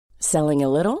Selling a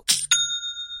little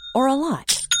or a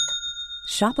lot?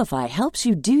 Shopify helps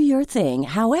you do your thing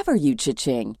however you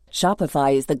cha-ching.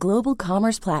 Shopify is the global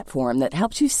commerce platform that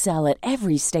helps you sell at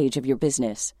every stage of your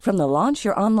business. From the launch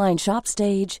your online shop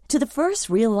stage to the first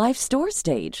real-life store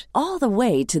stage, all the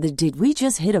way to the did we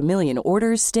just hit a million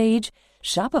orders stage.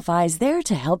 Shopify is there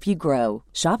to help you grow.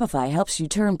 Shopify helps you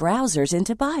turn browsers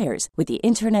into buyers with the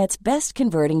internet's best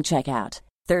converting checkout.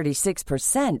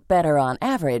 36% better on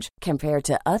average compared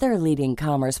to other leading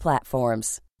commerce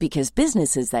platforms. Because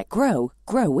businesses that grow,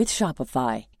 grow with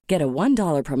Shopify. Get a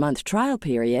 $1 per month trial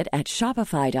period at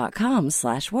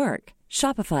shopify.com/work.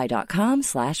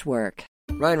 Shopify.com/work.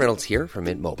 Ryan Reynolds here from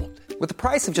Mint Mobile. With the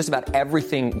price of just about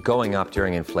everything going up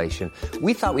during inflation,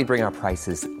 we thought we'd bring our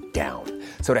prices down.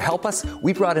 So to help us,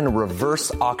 we brought in a reverse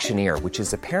auctioneer, which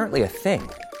is apparently a thing.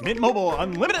 Mint Mobile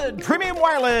Unlimited Premium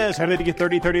Wireless. How to get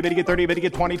 30, 30, bit to get 30, bit to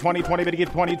get 20, 20, 20, bit to get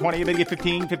 20, 20, bit to get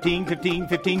 15, 15, 15,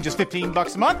 15, just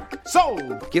 $15 a month?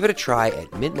 Sold! Give it a try at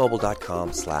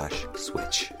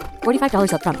mintmobile.com/switch.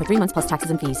 $45 up front for 3 months plus taxes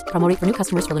and fees. Promo rate for new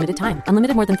customers for limited time.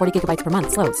 Unlimited more than 40 gigabytes per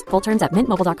month. Slows full terms at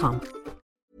mintmobile.com.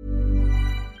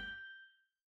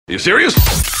 Are you serious?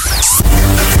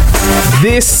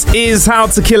 This is How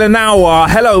to Kill an Hour.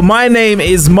 Hello, my name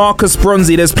is Marcus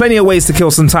Bronzy. There's plenty of ways to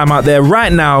kill some time out there.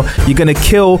 Right now, you're going to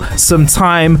kill some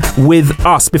time with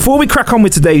us. Before we crack on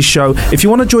with today's show, if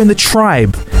you want to join the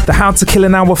tribe, the How to Kill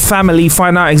an Hour family,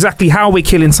 find out exactly how we're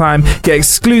killing time, get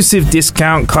exclusive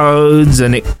discount codes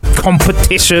and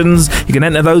competitions. You can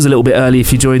enter those a little bit early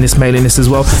if you join this mailing list as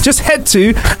well. Just head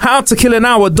to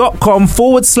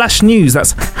howtokillanhour.com/news.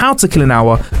 That's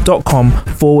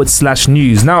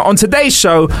howtokillanhour.com/news. Now, on today's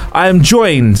show, I am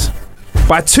joined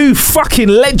by two fucking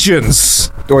legends.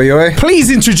 Oi, oi.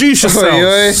 Please introduce yourselves. Oi,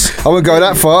 oi. I won't go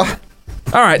that far.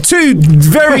 All right, two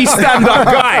very stand-up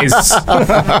guys.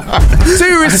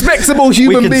 Two respectable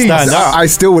human beings. Stand up. I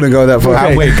still wouldn't go that far.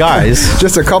 Okay. We're guys.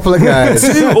 Just a couple of guys.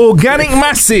 Two organic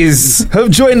masses have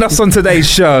joined us on today's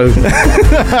show.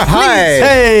 Hi.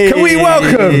 Hey. Can we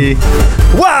welcome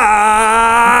Wide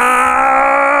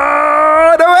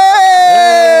Awake?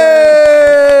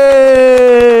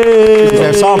 Is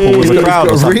there a sample with the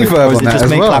crowd or something? Reverb Or is on it that just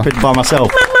as me well. clapping by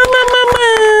myself?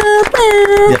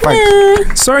 Yeah,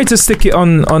 thanks. Sorry to stick it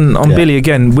on Billy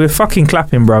again. We're fucking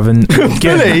clapping, bruv. And again,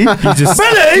 Billy? You just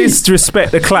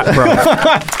disrespect the clap, bruv.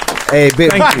 Hey, Billy.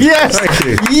 Thank you. Yes. Thank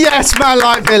you. Yes, man,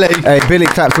 like Billy. Hey, Billy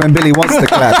claps when Billy wants to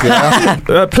clap,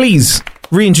 yeah? Please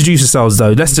reintroduce yourselves,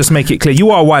 though. Let's just make it clear. You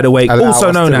are Wide Awake, Allow also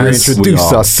us known to as...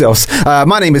 reintroduce ourselves.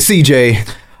 My name is CJ,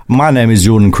 My name is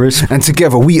Jordan Chris. and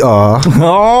together we are...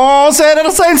 Oh, say it at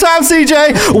the same time,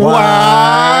 CJ.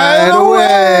 Wide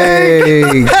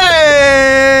Awake.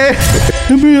 Hey.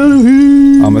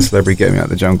 I'm a celebrity, get me out of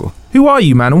the jungle. Who are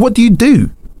you, man? And what do you do?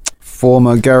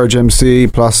 Former garage MC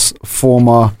plus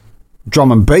former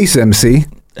drum and bass MC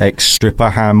Ex-stripper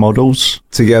hand models.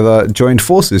 together joined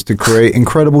forces to create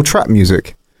incredible trap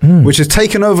music, which has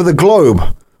taken over the globe,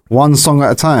 one song at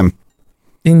a time.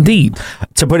 Indeed.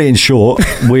 To put it in short,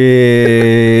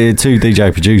 we're two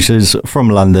DJ producers from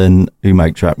London who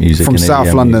make trap music. From and South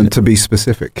EDM London, music. to be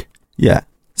specific. Yeah.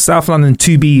 South London,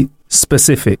 to be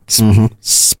specific.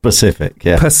 Specific,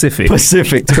 yeah. Pacific.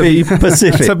 Pacific, to be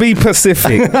Pacific. To be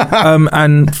Pacific.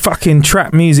 And fucking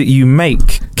trap music you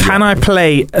make. Can I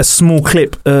play a small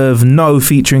clip of No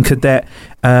featuring Cadet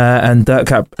and Dirt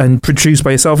Cap, and produced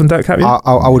by yourself and Dirt Cap? Yeah?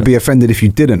 I would be offended if you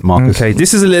didn't, Marcus. Okay,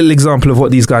 this is a little example of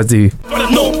what these guys do.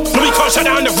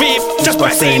 Just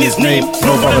by saying his name.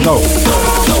 No, brother, no.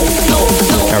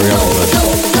 Carry on.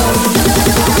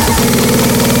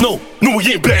 No,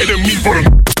 he ain't better than me, brother.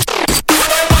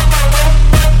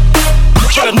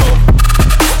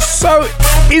 So,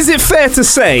 is it fair to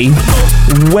say,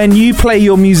 when you play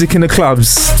your music in the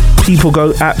clubs, people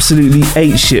go absolutely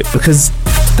ape shit? Because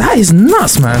that is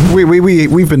nuts, man.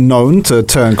 We've been known to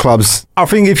turn clubs. I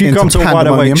think if you into come to a Wide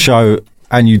pandemonium. Awake show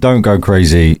and you don't go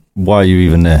crazy, why are you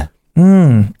even there?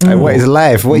 Hey, what is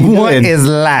life? What are you doing?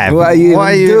 life? What are you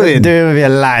even doing? with your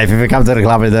life if you come to the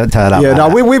club and don't turn up? Yeah, no,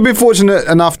 we've been fortunate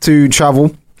enough to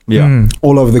travel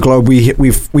all over the globe.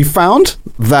 We've found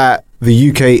that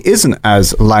the UK isn't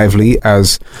as lively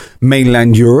as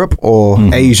mainland Europe or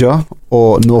Asia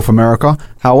or North America.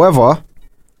 However,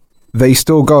 they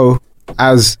still go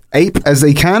as ape as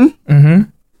they can,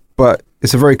 but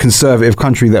it's a very conservative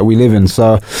country that we live in.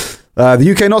 So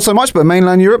the UK not so much, but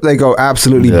mainland Europe, they go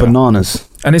absolutely bananas.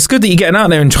 And it's good that you're getting out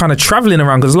there and trying to traveling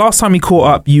around, because last time we caught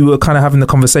up, you were kind of having the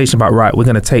conversation about, right, we're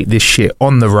going to take this shit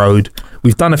on the road.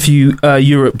 We've done a few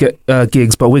Europe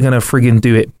gigs, but we're going to friggin'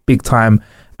 do it big time.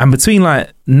 And between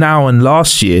like now and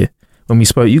last year, when we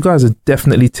spoke. You guys have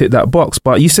definitely ticked that box.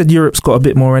 But you said Europe's got a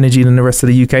bit more energy than the rest of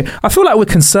the UK. I feel like we're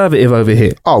conservative over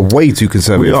here. Oh, way too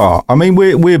conservative. We are. I mean,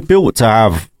 we're built to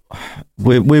have.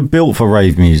 We're built for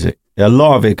rave music. A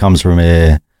lot of it comes from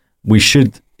here.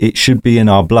 It should be in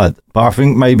our blood. But I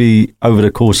think maybe over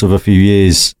the course of a few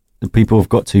years, the people have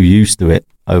got too used to it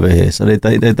over here. So they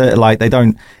don't.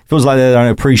 It feels like they don't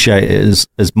appreciate it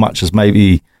as much as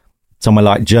maybe somewhere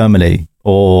like Germany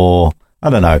or. I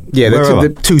don't know. Yeah, they're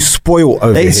too spoiled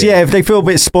over here. Yeah, if they feel a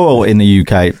bit spoiled in the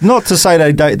UK. Not to say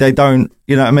they don't,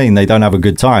 you know what I mean? They don't have a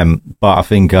good time. But I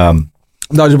think...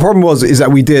 No, the problem is that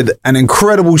we did an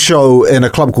incredible show in a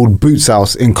club called Boots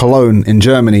House in Cologne in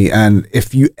Germany. And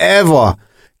if you ever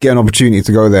get an opportunity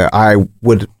to go there, I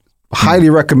would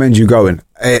highly recommend you going.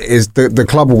 The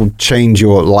club will change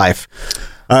your life.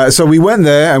 So we went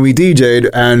there and we DJ'd,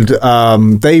 and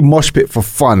they mosh pit for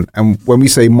fun. And when we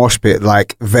say mosh pit,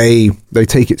 like they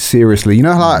take it seriously. You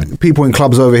know how like, people in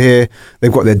clubs over here, they've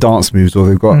got their dance moves, or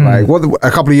they've got like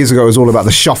a couple of years ago it was all about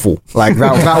the shuffle. Like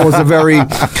that was a very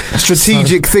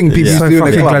strategic thing people used to do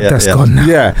in the club. Glad that's gone now.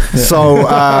 Yeah. So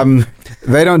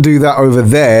they don't do that over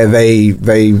there.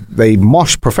 They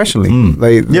mosh professionally.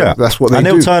 That's what they do. And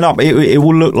they'll turn up. It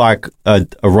will look like a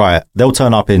riot. They'll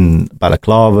turn up in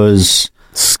balaclavas,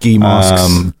 ski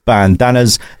masks,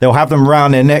 bandanas. They'll have them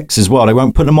round their necks as well. They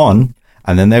won't put them on,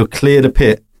 and then they'll clear the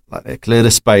pit, like they clear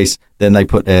the space. Then they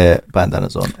put their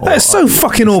bandanas on. That's so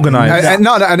fucking organised.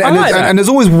 And there's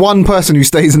always one person who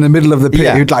stays in the middle of the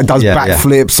pit who like does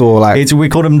backflips or like. We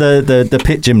call them the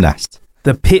pit gymnast.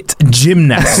 The pit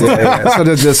gymnast.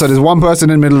 So there's one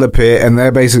person in the middle of the pit, and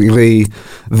they're basically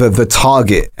the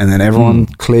target, and then everyone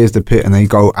clears the pit, and they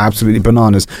go absolutely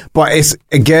bananas. But it's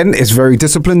very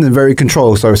disciplined and very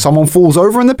controlled. So if someone falls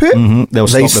over in the pit,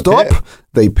 they stop,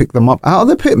 they pick them up out of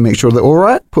the pit, make sure they're all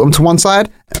right, put them to one side,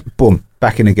 and boom,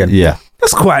 back in again. Yeah,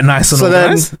 that's quite nice. So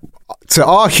then, to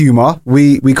our humour,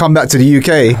 we come back to the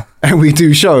UK and we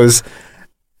do shows,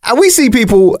 and we see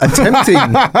people attempting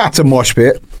to mosh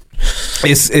pit.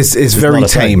 It's very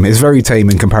tame. It's very tame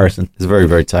in comparison. It's very,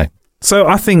 very tame. So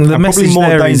I think the message probably more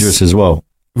there dangerous as well.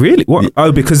 Really? What?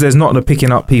 Oh, because there's not the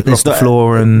picking up people off the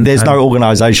floor and there's no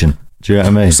organisation. Do you know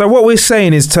what I mean? So what we're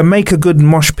saying is to make a good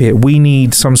mosh pit, we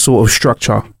need some sort of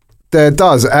structure. There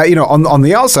does. On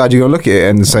the outside, you're going to look at it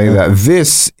and say that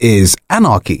this is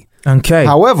anarchy. Okay.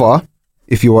 However,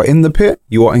 if you are in the pit,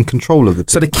 you are in control of the pit.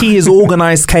 So the key is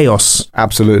organised chaos.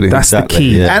 Absolutely. That's the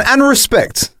key. Yeah. And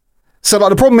respect. So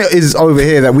like the problem is over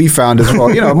here that we found as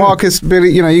well, Marcus, Billy,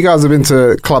 you guys have been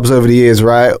to clubs over the years,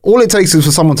 right? All it takes is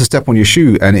for someone to step on your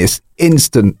shoe and it's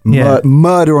instant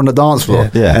murder on the dance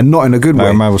floor and not in a good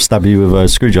way. Man will stab you with a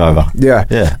screwdriver. Yeah.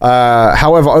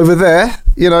 However, over there,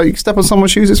 you can step on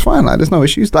someone's shoes, it's fine. Like there's no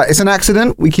issues. Like it's an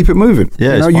accident, we keep it moving.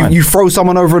 Yeah, it's fine. You throw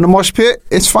someone over in a mosh pit,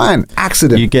 it's fine.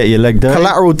 Accident. You get your leg dirty.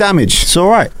 Collateral damage. It's all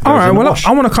right. All right. Well,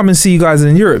 I want to come and see you guys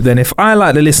in Europe. Then, if I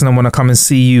like to listen and want to come and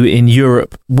see you in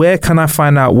Europe, where can I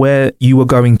find out where you are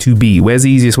going to be? Where's the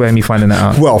easiest way of me finding that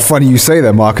out? Well, funny you say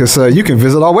that, Marcus. You can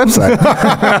visit our website.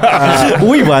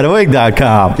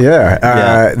 WeByTheWig.com.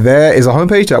 There is a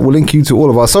homepage that will link you to all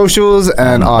of our socials,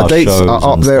 and our dates are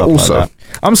up there also. Like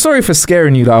I'm sorry for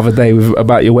scaring you the other day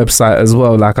about your website as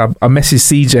well. Like I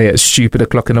messaged CJ at stupid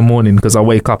o'clock in the morning because I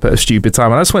wake up at a stupid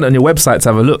time. And I just went on your website to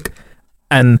have a look,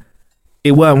 and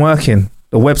it weren't working.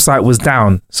 The website was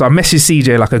down. So I messaged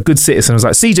CJ like a good citizen. I was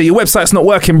like, CJ, your website's not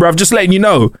working, bruv. Just letting you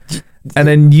know. And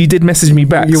then you did message me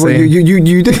back.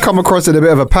 You did come across in a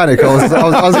bit of a panic. I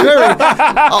was very.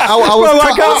 I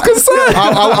was concerned.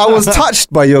 I was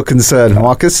touched by your concern,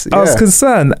 Marcus. I was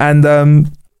concerned,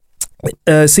 and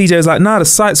CJ was like, "Nah, the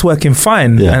site's working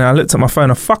fine." Yeah. And I looked at my phone.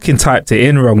 I fucking typed it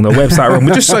in wrong, the website wrong.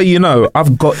 But just so you know,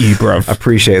 I've got you, bruv. I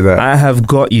appreciate that. I have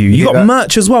got you. You got that?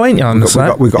 Merch as well, ain't you? On the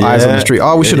site? We got eyes on the street.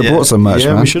 Oh, we should have brought some merch.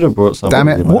 Yeah, man. we should have brought some. Damn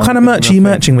it! What kind of merch are you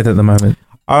merching with at the moment?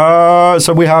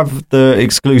 So we have the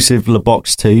exclusive Le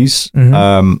Box tees.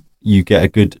 Mm-hmm. You get a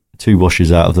good 2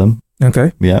 washes out of them.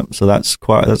 Okay. Yeah. So that's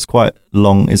quite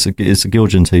long. It's a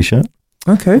Giljan t-shirt.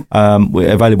 Okay.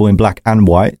 We're available in black and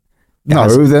white.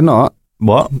 They're not.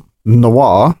 What?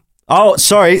 Noir. Oh,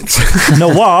 sorry.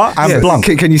 Noir and blanc.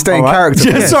 Can you stay in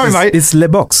character? Yeah, sorry, mate. It's Le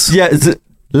Box. Yeah, it's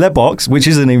Le Box, which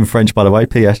isn't even French, by the way,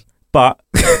 PS. But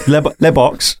Le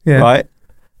Box, right?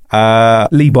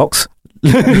 Lee Box.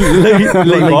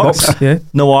 Lee Box. Yeah.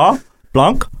 Noir,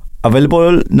 blanc,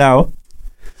 available now.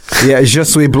 Yeah, je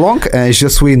suis blanc and je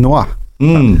suis noir.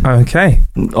 Okay.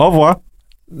 Au revoir.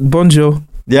 Bonjour.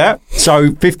 Yeah,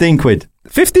 so 15 quid.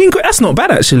 15 quid? That's not bad,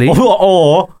 actually.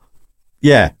 Or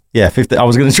yeah, Yeah, 50. I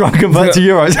was going to try and convert to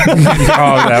euros.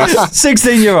 no.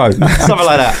 16 euro, something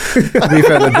like that. To be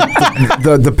fair,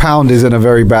 the pound is in a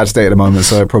very bad state at the moment,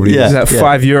 so it probably Yeah. is. Is that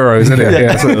 €5, isn't it?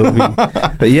 Yeah. So it'll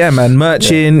be- but yeah, man,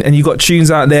 merching and you got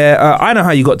tunes out there. I know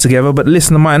how you got together, but the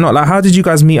listener might not. Like, how did you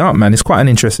guys meet up, man? It's quite an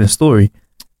interesting story.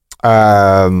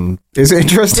 Is it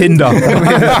interesting?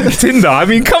 Tinder. Tinder. I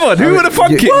mean, come on, who would have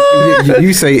fucked it?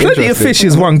 You say Plenty of interesting. Fish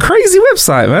is one crazy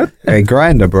website, man. Hey,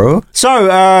 Grindr, bro. So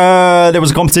there was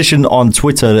a competition on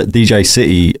Twitter that DJ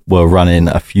City were running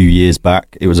a few years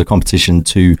back. It was a competition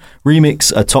to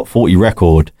remix a top 40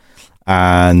 record,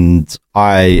 and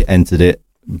I entered it,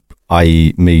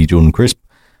 i.e. me, Jordan Crisp,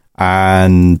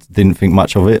 and didn't think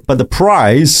much of it. But the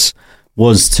prize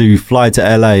was to fly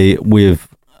to LA with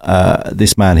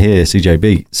this man here, CJ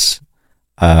Beats.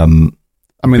 I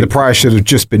mean, the prize should have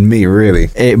just been me, really.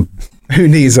 Who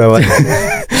needs a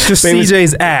Just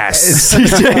CJ's ass.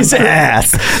 CJ's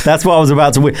ass. That's what I was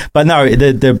about to win. But no,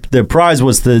 the prize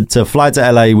was to fly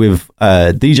to LA with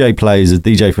DJ Plays, a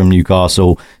DJ from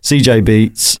Newcastle, CJ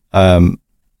Beats,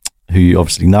 who you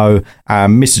obviously know,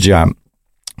 and Mr. Jam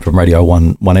from Radio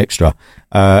 1 Extra.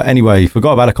 Anyway,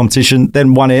 forgot about the competition,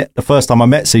 then won it. The first time I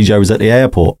met CJ was at the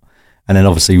airport. And then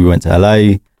obviously we went to LA,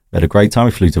 we had a great time.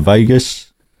 We flew to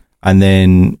Vegas, and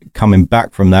then coming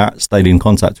back from that, stayed in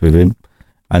contact with him,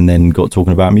 and then got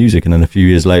talking about music. And then a few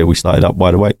years later, we started up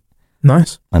Wide Awake.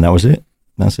 Nice. And that was it.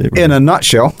 That's it. Really. in a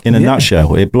nutshell. In a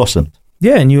nutshell, it blossomed.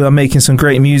 Yeah, and you are making some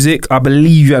great music. I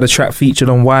believe you had a track featured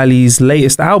on Wiley's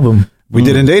latest album. We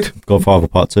did indeed. Godfather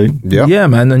Part 2. Yeah. Yeah,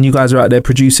 man. And you guys are out there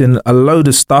producing a load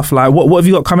of stuff. Like, what have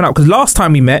you got coming up? Because last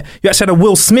time we met, you actually had a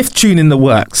Will Smith tune in the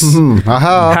works.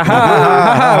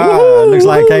 Aha. Looks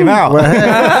like it came out.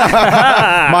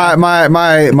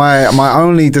 My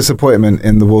only disappointment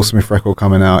in the Will Smith record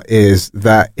coming out is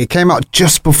that it came out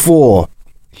just before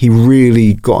he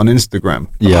really got on Instagram.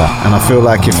 Yeah. And I feel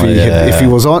like if he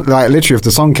was on, like, literally, if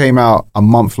the song came out a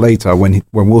month later when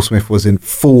Will Smith was in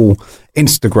full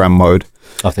Instagram mode,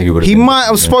 I think it would. he might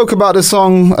have spoke about the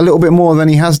song a little bit more than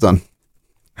he has done.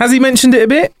 Has he mentioned it a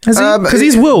bit? Has he? Because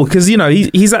he's Will. Because, you know,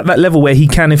 he's at that level where he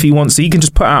can, if he wants to, he can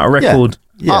just put out a record.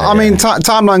 Yeah, I mean,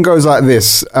 timeline goes like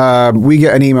this. We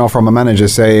get an email from a manager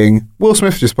saying, Will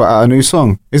Smith just put out a new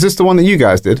song. Is this the one that you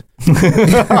guys did?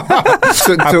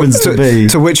 Happens to be.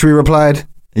 To which we replied,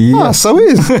 Yeah. so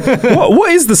is.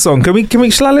 What is the song? Shall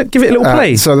I give it a little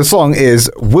play? So the song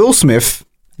is Will Smith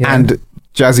and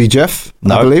Jazzy Jeff,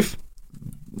 No. I believe.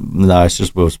 No, it's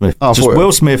just Will Smith. Oh, just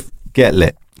Will Smith, Get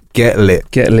Lit. Get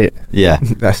Lit. Get lit. Yeah.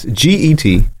 That's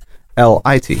GETLIT.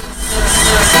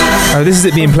 Oh, this is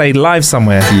it being played live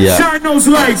somewhere. Yeah.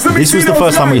 This was the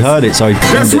first time we heard it, so he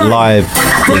performed it live in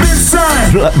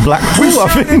Blackpool, I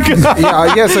think.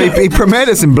 Yeah, so he premiered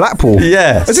us in Blackpool.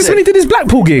 Yeah. Is this when he did his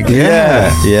Blackpool gig?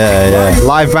 Yeah.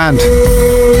 Live band.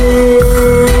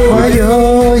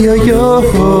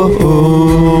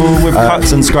 With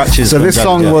cuts and scratches. So this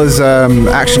song was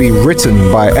actually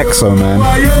written by Exo Man,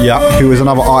 who is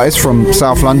another artist from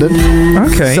South London.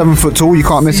 Okay. 7 foot tall, you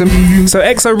can't miss him. So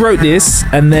EXO wrote this,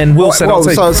 and then Will said, "I'll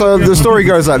take." So the story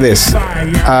goes like this: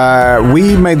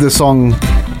 we made the song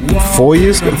 3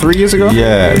 years ago.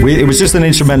 Yeah, it was just an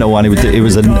instrumental one. It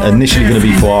was initially going to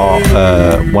be for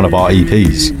one of our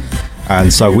EPs.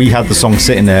 And so we had the song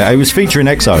sitting there. It was featuring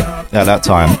EXO at that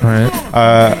time. Right.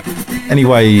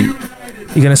 Anyway, you're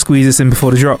going to squeeze this in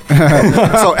before the drop.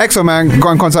 So Exo Man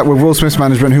got in contact with Will Smith's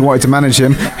management, who wanted to manage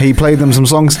him. He played them some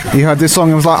songs. He heard this song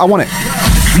and was like, I want it.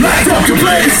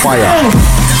 Fire.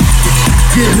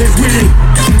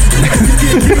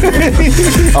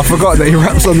 I forgot that he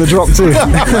raps on the drop too.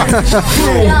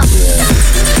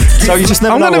 So you just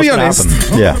never know what's going to happen.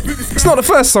 Yeah. It's not the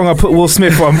first song I put Will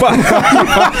Smith on, but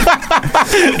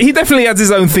he definitely adds his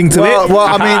own thing to it. Well,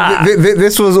 I mean,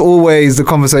 this was always the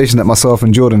conversation that myself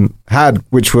and Jordan had,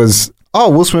 which was,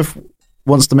 Will Smith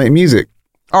wants to make music.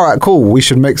 All right, cool. We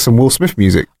should make some Will Smith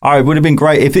music. It would have been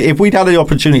great if we'd had the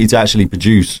opportunity to actually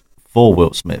produce for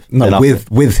Will Smith. No,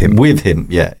 with him. With him,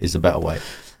 yeah, is a better way.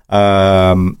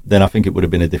 Then I think it would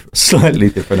have been a slightly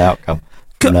different outcome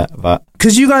from that.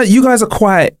 Because you guys are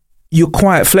you're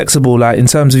quite flexible, like in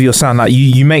terms of your sound. Like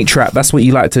you make trap, that's what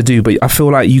you like to do. But I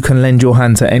feel like you can lend your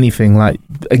hand to anything. Like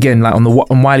again, like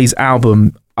on Wiley's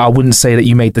album, I wouldn't say that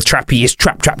you made the trappiest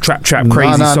trap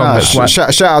crazy song. No.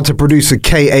 Shout out to producer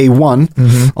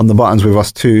KA1 on the buttons with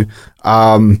us too.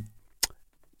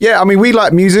 Yeah, I mean, we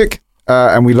like music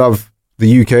and we love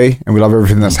the UK and we love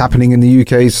everything that's happening in the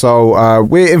UK. So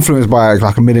we're influenced by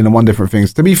like 1,001 different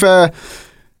things. To be fair,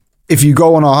 if you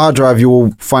go on our hard drive, you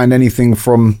will find anything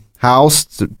from house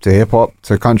to hip hop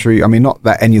to country. I mean, not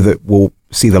that any of it will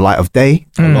see the light of day.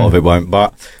 A lot of it won't,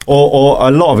 but or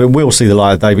a lot of it will see the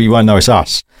light of day, but you won't know it's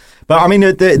us. But I mean,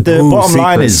 the bottom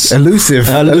line is elusive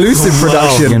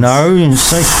production. You know,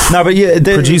 no, but yeah,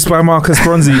 produced by Marcus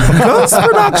Bronzy. Ghost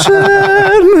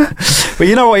production. But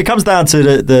you know what? It comes down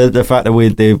to the fact that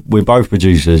we're both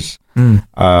producers, and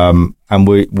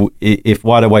if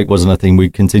Wide Awake wasn't a thing,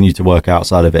 we'd continue to work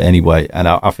outside of it anyway. And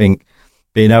I think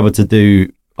being able to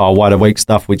do our Wide Awake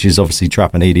stuff, which is obviously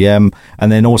trap and EDM,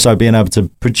 and then also being able to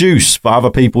produce for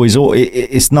other people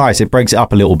it's nice. It breaks it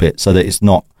up a little bit so that it's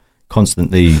not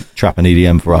constantly trap and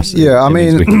EDM for us. Yeah, I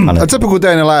mean, a typical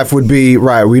day in the life would be,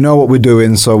 right, we know what we're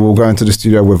doing, so we'll go into the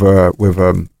studio with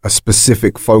a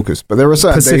specific focus. But there are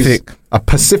certain days, a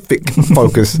Pacific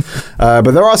focus.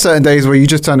 But there are certain days where you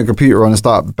just turn the computer on and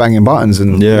start banging buttons,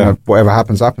 and you know, whatever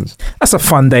happens. That's a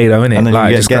fun day, though, isn't it? And then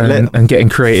like just get lit and getting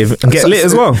creative and get lit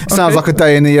as well. Sounds like a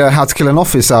day in the How to Kill an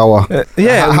Office hour.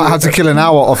 How to Kill an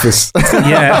Hour office.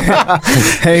 Yeah.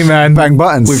 Hey, man, bang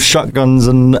buttons with shotguns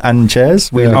and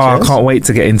chairs. I can't wait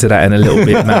to get into that in a little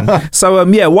bit, man. So,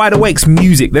 Wide Awake's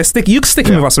music. You're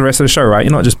sticking with us the rest of the show, right?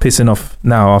 You're not just pissing off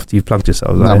now after you've plugged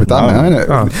yourselves. No, we're done now, isn't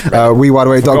it?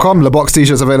 WeWideAwake.com. The box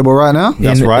t-shirts available right now.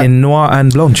 That's right. In Noir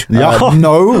and Blanche.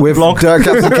 No, with Dirk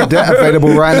Captain Cadet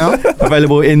available right now.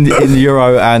 Available in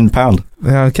Euro and Pound.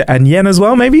 Okay, and yen as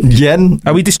well, maybe? Yen.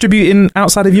 Are we distributing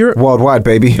outside of Europe? Worldwide,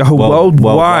 baby.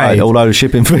 Worldwide. Although the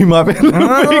shipping fee might be a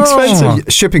little bit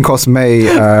expensive. Shipping costs may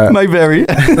vary.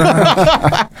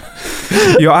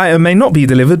 Your item may not be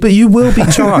delivered, but you will be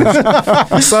charged.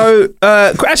 So,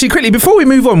 actually, quickly before we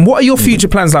move on, what are your future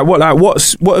plans like? What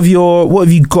have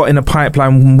you got in the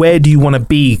pipeline? Where do you want to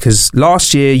be? Because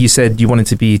last year you said you wanted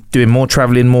to be doing more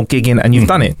traveling, more gigging, and you've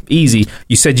done it. Easy.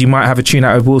 You said you might have a tune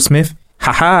out of Will Smith.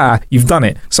 Haha, you've done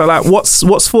it. So, like,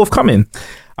 what's forthcoming?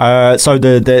 So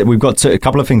we've got a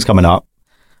couple of things coming up.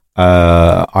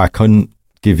 I couldn't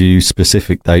give you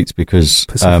specific dates because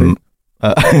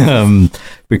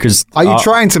because are you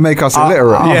trying to make us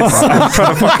illiterate? Yes, I'm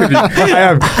trying to fuck with you. I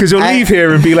am, because you'll leave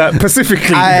here and be like,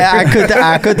 Pacifically.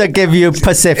 I could give you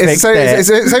Pacific. It's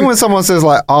same when someone says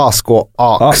like ask or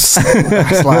arcs.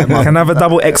 Like, can I have a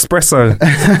double espresso?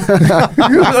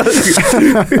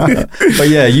 But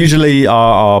yeah, usually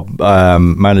our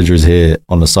manager is here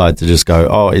on the side to just go,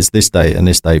 oh, it's this date and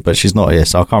this date, but she's not here,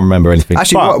 so I can't remember anything.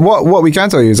 Actually, what we can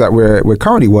tell you is that we're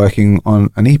currently working on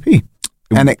an EP.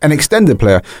 An extended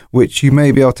player, which you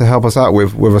may be able to help us out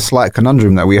with a slight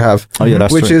conundrum that we have,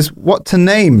 which true. is what to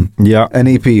name an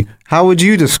EP. How would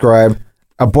you describe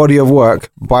a body of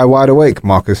work by Wide Awake,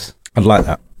 Marcus? I'd like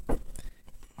that.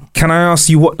 Can I ask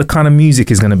you what the kind of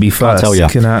music is going to be first? I'll tell you.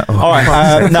 All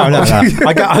right. No.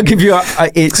 I'll give you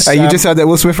it's... you just had that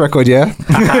Will Smith record, yeah?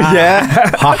 Yeah.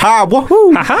 Ha-ha,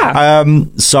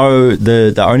 woohoo. So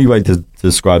the only way to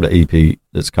describe the EP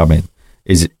that's coming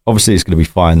is obviously it's going to be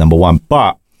fire, number one,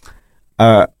 but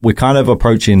we're kind of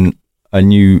approaching a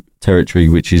new territory,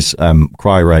 which is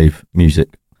cry rave music.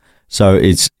 So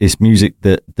it's music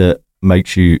that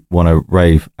makes you want to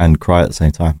rave and cry at the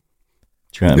same time.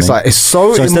 Do you know what I mean? Like it's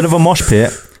so instead of a mosh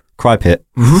pit, cry pit.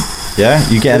 Mm-hmm. Yeah,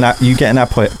 you get in that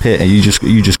pit and you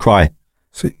just cry.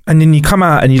 So, and then you come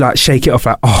out and you like shake it off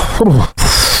like, oh,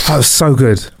 that was so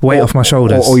good. Weight off my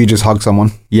shoulders. Or you just hug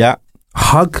someone. Yeah.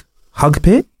 Hug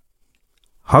pit?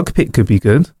 Hug pit could be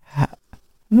good.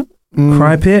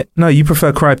 Cry pit? No, you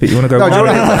prefer cry pit. You want to go?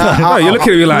 No, you're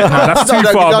looking at me like, no, that's too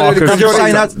far, Marcus. I'm just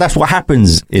saying that's what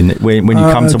happens when you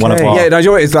come to one of our... Yeah, no, you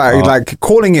know what it's like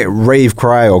calling it rave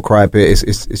cry or cry pit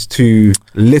is too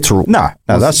literal. No,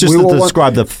 that's just to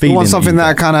describe the feeling. We want something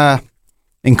that kind of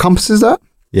encompasses that.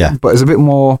 Yeah. But it's a bit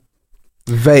more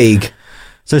vague.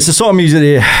 So it's the sort of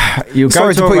music you're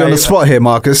Sorry to put you on the spot here,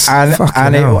 Marcus.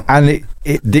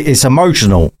 It's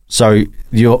emotional. So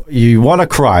you want to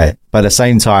cry, but at the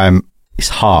same time, it's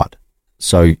hard.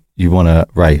 So you want to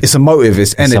rave. It's emotive.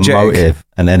 It's energetic.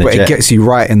 And energetic. But it gets you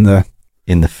right in the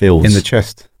feels. In the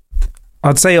chest.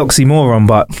 I'd say oxymoron,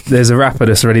 but there's a rapper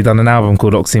that's already done an album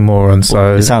called Oxymoron.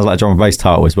 So it sounds like a drum and bass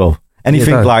title as well.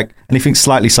 Anything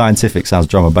slightly scientific sounds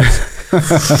drum and bass.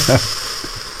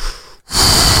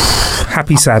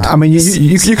 Happy, sad. I mean, you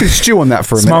can stew on that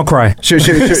for a Smile minute.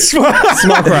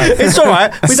 Smile cry. It's all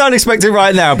right. We don't expect it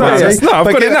right now. But I've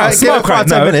got it now. Smile cry.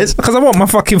 10 minutes. Because I want my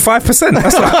fucking 5%.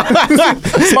 That's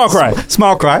like,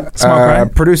 smile cry.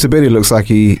 Producer Billy looks like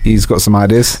he's got some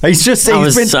ideas. I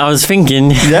was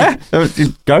thinking. Yeah?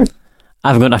 Go. I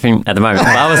haven't got nothing at the moment,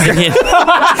 but I was thinking...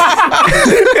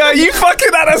 Yeah, you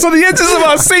fucking had us on the edges of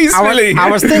our seats, Billy. I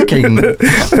was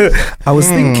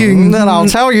thinking. Then I'll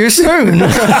tell you soon.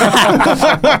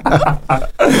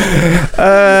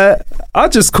 I'll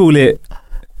just call it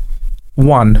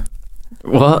one.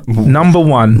 What? Number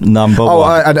one.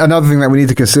 Another thing that we need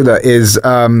to consider is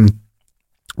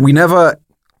we never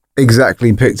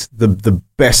exactly picked the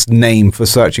best name for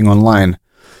searching online.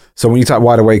 So when you type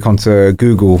Wide Awake onto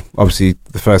Google, obviously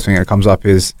the first thing that comes up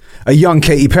is a young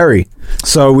Katy Perry.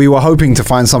 So we were hoping to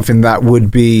find something that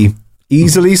would be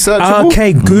easily searchable.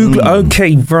 Okay, Google.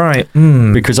 Okay, right.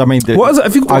 Because I mean, What is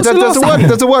it?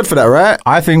 There's a word for that, right?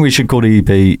 I think we should call the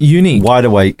EP Unique. Wide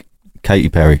Awake Katy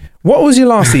Perry. What was your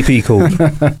last EP called?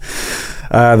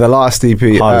 The last EP.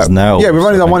 Hard as Nails. Yeah, we've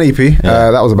only done one EP.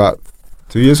 That was about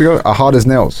 2 years ago. Hard as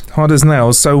Nails. Hard as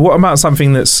Nails. So what about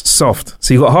something that's soft?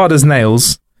 So you got Hard as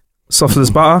Nails, soft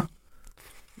as butter.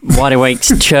 Wide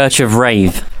Awake's Church of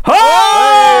Rave. Hey!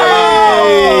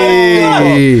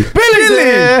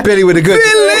 Billy with a good.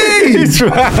 Billy! That's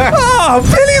right. Oh,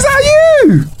 Billy, is that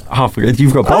you? I forget.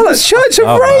 You've got Oh, that's Church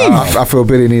of Rave. I feel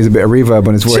Billy needs a bit of reverb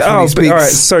on his voice when he speaks. All right,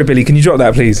 sorry, Billy. Can you drop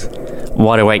that, please?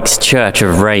 Wide Awake's Church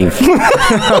of Rave.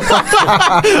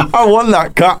 I want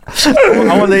that cut.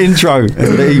 I want the intro,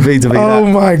 the EP to be Oh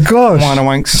that. my gosh! Wide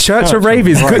Awake's Church of Rave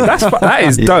is good. That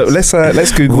is dope.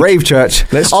 Let's Google Rave Church.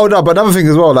 No, but another thing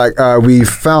as well, like we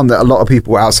found that a lot of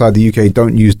people outside the UK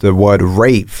don't use the word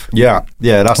rave. Yeah,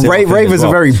 that's the Rave. other thing Rave as is a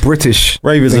well. very British.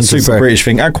 Rave is a thing to super say. British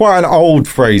thing, and quite an old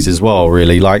phrase as well.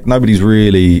 Really, like nobody's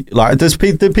really like. Do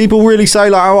people really say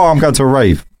like, "Oh, I'm going to a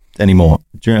rave" anymore?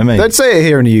 Do you know what I mean? They'd say it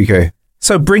here in the UK.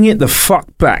 So bring it the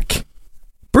fuck back.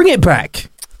 Bring it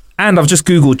back. And I've just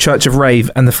Googled Church of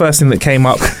Rave, and the first thing that came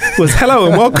up was, hello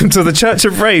and welcome to the Church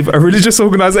of Rave, a religious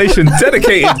organisation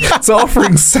dedicated to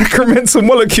offering sacramental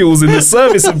molecules in the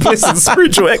service of bliss and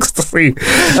spiritual ecstasy.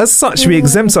 As such, we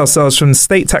exempt ourselves from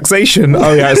state taxation.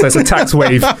 Oh yeah, so it's a tax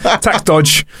wave. Tax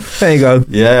dodge. There you go.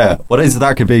 Yeah. What is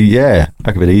that? Could be the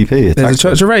EP. There's a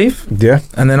Church of Rave. Yeah.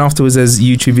 And then afterwards there's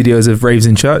YouTube videos of raves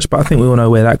in church, but I think we all know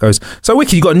where that goes. So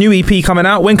Wiki, you got a new EP coming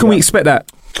out. When can we expect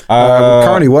that? I'm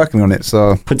currently working on it,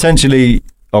 so potentially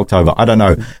October. I don't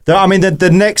know. The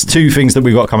next two things that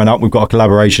we've got coming up, we've got a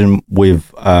collaboration with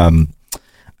a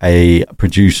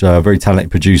producer, a very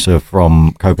talented producer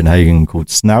from Copenhagen called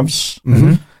Snavs.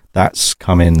 Mm-hmm. That's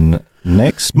coming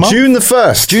next month. June the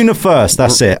 1st. June the 1st,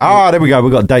 that's it. There we go.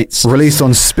 We've got dates. Released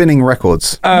on Spinning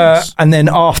Records. And then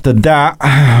after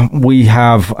that, we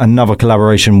have another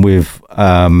collaboration with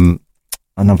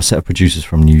another set of producers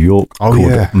from New York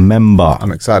called Member.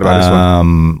 I'm excited about this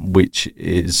one. Which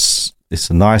it's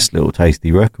a nice little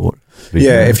tasty record.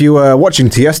 Yeah, if you were watching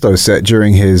Tiesto's set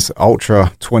during his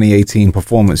Ultra 2018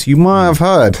 performance, you might have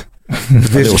heard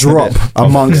this drop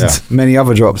amongst many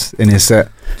other drops in his set.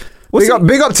 Big up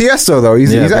Tiesto though.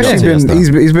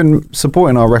 He's been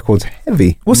supporting our records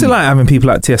heavy. What's it like having people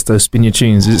like Tiesto spin your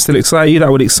tunes? Does it still excite you? That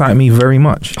would excite me very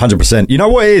much. 100%. You know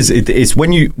what it is? It's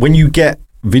when you get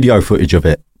video footage of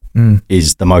it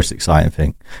is the most exciting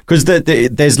thing, because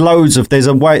there's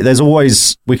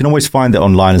always we can always find it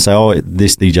online and say, oh,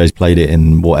 this DJ's played it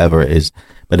in whatever it is,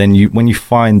 but then when you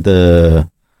find the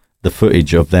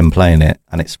footage of them playing it,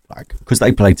 and it's like, because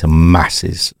they play to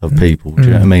masses of people, do you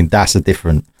know what I mean? That's a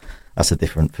different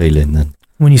feeling than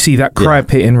when you see that cry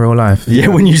pit in real life. Yeah,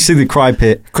 when you see the cry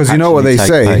pit, because you know what they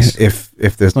say,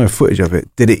 if there's no footage of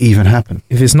it, did it even happen?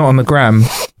 If it's not on the gram,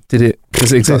 does it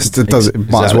exist? It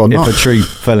might as well not. If a tree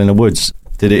fell in the woods,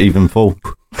 did it even fall?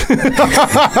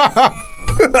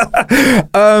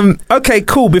 Okay,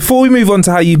 cool. Before we move on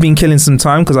to how you've been killing some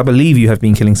time, because I believe you have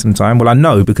been killing some time. Well, I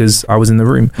know because I was in the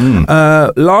room.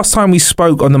 Last time we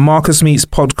spoke on the Marcus Meets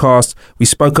podcast, we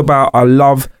spoke about our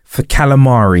love for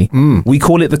calamari. We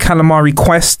call it the calamari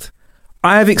quest.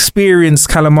 I have experienced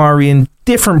calamari in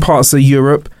different parts of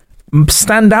Europe.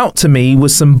 Stand out to me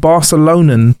was some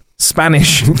Barcelonan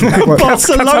Spanish.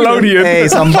 Catalonian. Hey,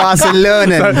 some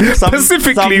Barcelonan.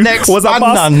 Specifically was a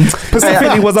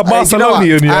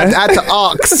Barcelonian. I had to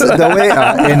ask the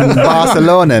waiter in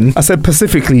Barcelonan. I said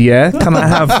Pacifically, yeah. Can I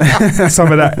have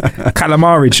some of that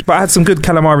calamari? But I had some good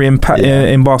calamari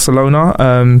in Barcelona.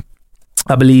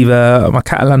 I believe my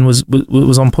Catalan was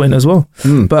on point as well.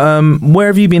 But where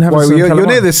have you been having some calamari? You're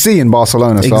near the sea in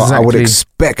Barcelona, so I would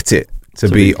expect it to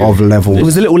be of level. It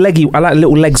was a little leggy. I like the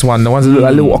little legs one. The ones that look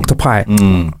like little octopi.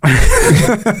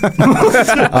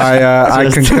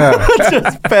 I concur.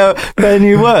 Just bare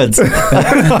new words.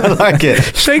 I like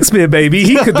it. Shakespeare, baby.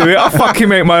 He could do it. I'll fucking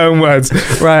make my own words.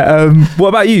 Right. What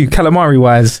about you, calamari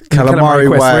wise? Calamari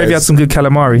wise. Where have you had some good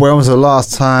calamari? When was the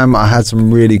last time I had some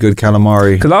really good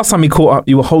calamari? Because last time we caught up,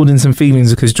 you were holding some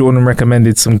feelings because Jordan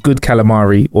recommended some good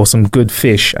calamari or some good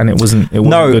fish, and it wasn't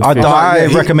good fish. I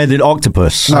recommended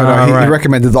octopus. He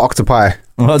recommended the octopi.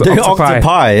 The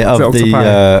octopi of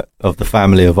the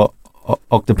family of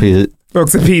octopi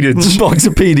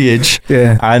Boxopediage.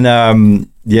 Yeah. And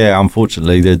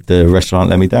unfortunately, the restaurant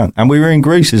let me down. And we were in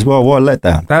Greece as well. What a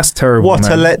letdown. That's terrible. What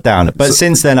a letdown. But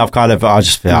since then, I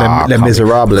just feel, Les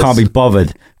Miserables. Can't be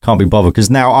bothered. Because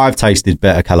now I've tasted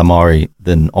better calamari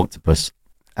than octopus.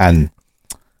 And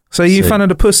so you fan of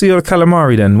the pussy or the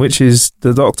calamari then? Which is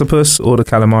the octopus or the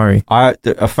calamari?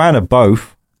 A fan of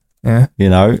both. Yeah. You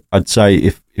know, I'd say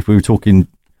if we were talking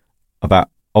about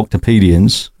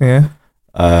octopedians,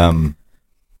 depends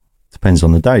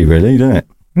on the day, really, doesn't it?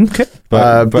 Okay.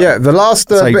 But the last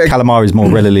bit of calamari is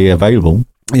more readily available.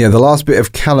 Yeah, the last bit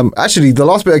of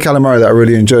calamari that I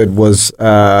really enjoyed was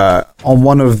on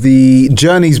one of the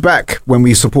journeys back when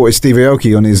we supported Steve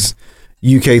Aoki on his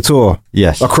UK tour.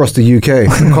 Yes, across the UK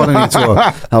colony tour.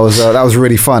 That was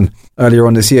really fun earlier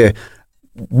on this year.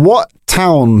 What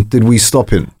town did we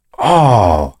stop in?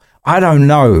 Oh, I don't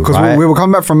know. Because we were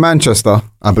coming back from Manchester,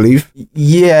 I believe.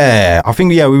 Yeah, I think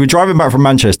we were driving back from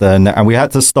Manchester and we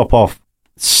had to stop off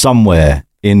somewhere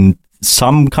in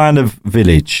some kind of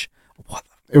village.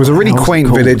 It was a really quaint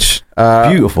village.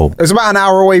 Beautiful. It was about an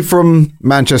hour away from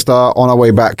Manchester on our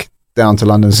way back down to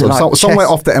London. So somewhere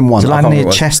off the M1. Like near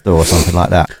Chester or something like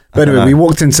that. But anyway, we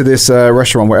walked into this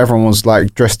restaurant where everyone was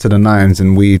like dressed to the nines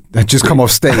and we had just come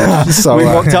off stage. So we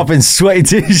walked up in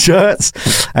sweaty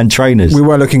t-shirts and trainers. We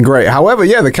were looking great. However,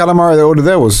 the calamari they ordered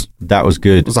there was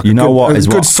good. It was like you know good, what? It was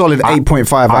a good solid 8.5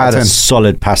 out of 10. I had a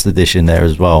solid pasta dish in there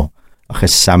as well. Like a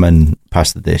salmon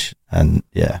pasta dish. And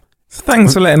yeah.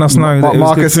 Thanks for letting us know that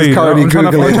Marcus it was good is currently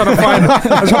Googling.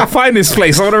 I'm trying to find this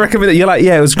place. I want to recommend it. You're like,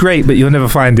 it was great, but you'll never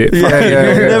find it. You'll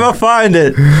never find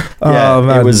it. Oh,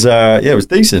 man. It was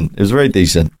decent. It was very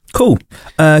decent. Cool.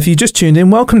 If you just tuned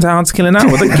in, welcome to How to Kill an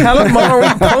Hour, the Calamari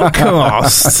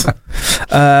podcast.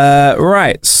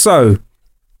 Right, so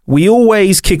we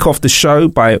always kick off the show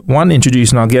by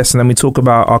introducing our guests, and then we talk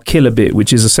about our killer bit,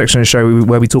 which is a section of the show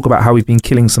where we talk about how we've been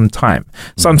killing some time.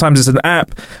 Sometimes it's an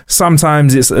app,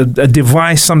 sometimes it's a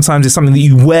device, sometimes it's something that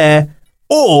you wear,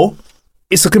 or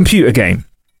it's a computer game.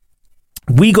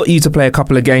 We got you to play a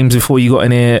couple of games before you got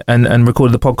in here and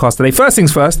recorded the podcast today. First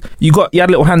things first, you had a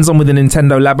little hands-on with the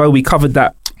Nintendo Labo. We covered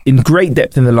that in great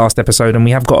depth in the last episode, and we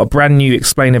have got a brand new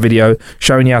explainer video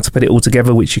showing you how to put it all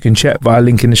together, which you can check via a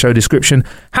link in the show description.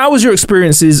 How was your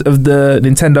experiences of the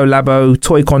Nintendo Labo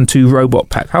Toy-Con 2 Robot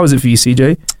Pack? How was it for you,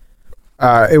 CJ?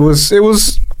 It was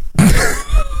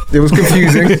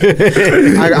confusing.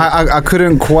 I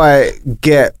couldn't quite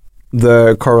get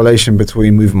the correlation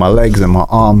between moving my legs and my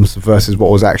arms versus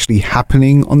what was actually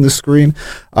happening on the screen.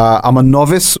 I'm a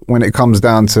novice when it comes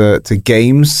down to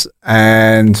games,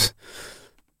 and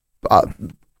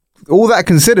all that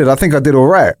considered, I think I did all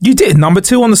right. You did number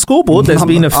 2 on the scoreboard. There's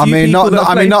been a few people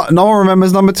no one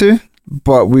remembers number 2,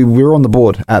 but we were on the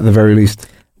board at the very least.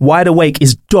 Wide Awake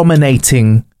is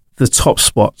dominating the top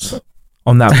spots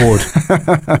on that board.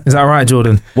 Is that right,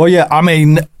 Jordan? Well, yeah. I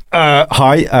mean,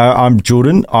 hi, I'm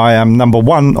Jordan. I am number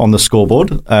 1 on the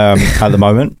scoreboard at the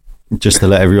moment. Just to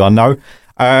let everyone know,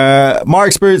 my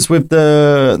experience with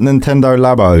the Nintendo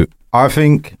Labo, I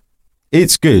think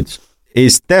it's good.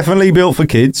 It's definitely built for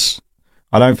kids.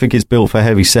 I don't think it's built for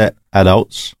heavy-set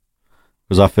adults,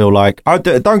 because I feel like,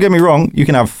 don't get me wrong, you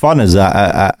can have fun as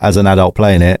an adult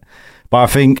playing it, but I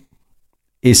think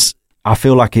I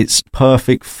feel like it's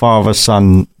perfect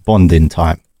father-son bonding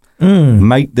time.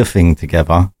 Make the thing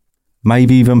together,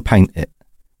 maybe even paint it.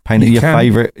 Paint it your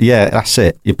favourite. Yeah, that's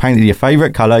it. You painted your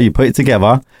favourite colour, you put it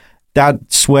together. Dad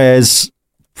swears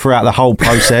throughout the whole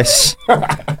process,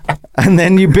 and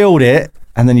then you build it.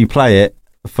 And then you play it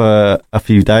for a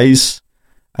few days,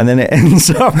 and then it ends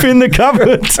up in the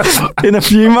cupboard in a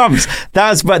few months.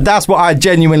 That's what I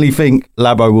genuinely think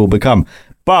Labo will become.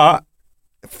 But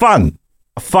fun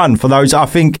for those. I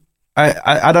think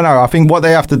I don't know. I think what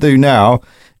they have to do now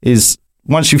is,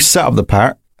 once you've set up the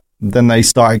pack, then they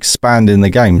start expanding the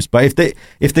games. But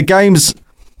if the games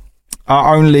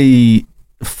are only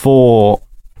for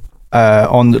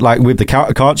on like with the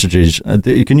cartridges,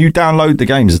 can you download the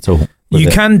games at all? You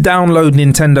can download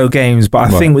Nintendo games, but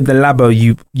I think with the Labo,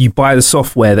 you buy the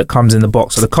software that comes in the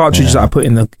box. So the cartridge that I put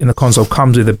in the console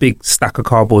comes with a big stack of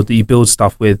cardboard that you build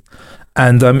stuff with.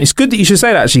 And it's good that you should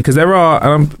say that, actually, because there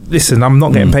are... listen, I'm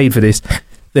not getting paid for this.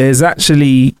 There's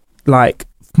actually like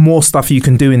more stuff you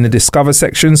can do in the Discover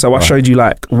section. So I showed you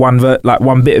like one thing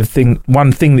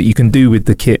that you can do with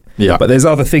the kit. Yeah. But there's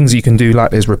other things you can do,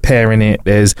 like there's repairing it,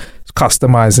 there's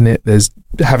customizing it, there's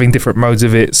having different modes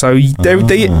of it. So there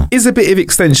is a bit of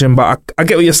extension, but I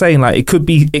get what you're saying. Like it could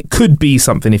be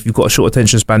something, if you've got a short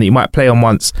attention span, that you might play on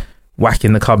once, whack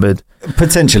in the cupboard.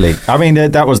 Potentially. I mean,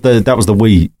 that was the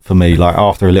Wii for me. Like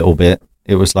after a little bit,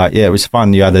 it was like, yeah, it was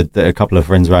fun. You had a couple of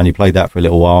friends around, you played that for a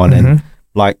little while, and then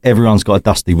like everyone's got a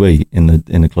dusty Wii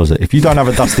in the closet. If you don't have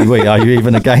a dusty Wii, are you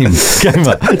even a gamer?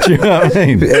 Do you know what I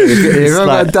mean? If you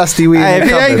got a dusty Wii, if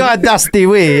you ain't got a dusty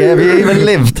Wii, have you even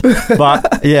lived?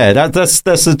 But yeah,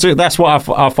 that's what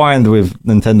I find with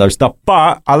Nintendo stuff.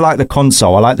 But I like the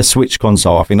console. I like the Switch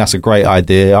console. I think that's a great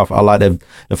idea. I like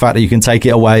the fact that you can take it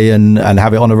away and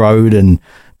have it on the road and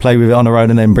play with it on the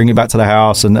road and then bring it back to the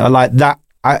house. And I like that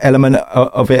element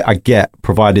of it. I get,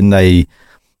 providing they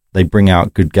bring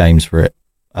out good games for it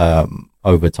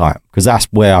over time, because that's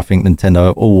where I think Nintendo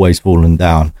have always fallen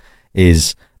down.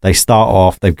 Is they start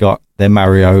off, they've got their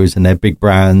Marios and their big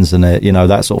brands and their,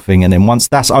 that sort of thing, and then once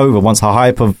that's over, once the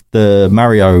hype of the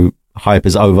Mario hype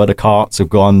is over, the carts have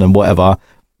gone and whatever,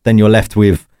 then you're left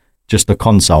with just a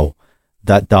console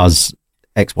that does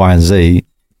X, Y, and Z.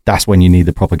 That's when you need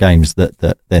the proper games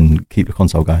that then keep the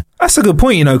console going. That's a good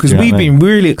point, because we've been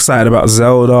really excited about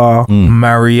Zelda,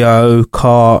 Mario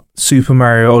Kart, Super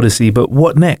Mario Odyssey, but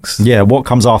what next? Yeah, what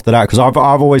comes after that? Because I've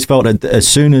always felt that as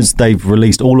soon as they've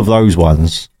released all of those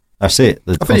ones, that's it.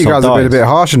 I think you guys have been a bit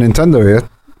harsh on Nintendo here.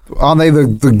 Aren't they the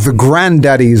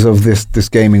granddaddies of this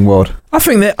gaming world? I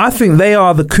think they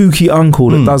are the kooky uncle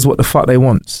that does what the fuck they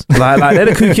want. Like they're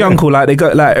the kooky uncle. Like they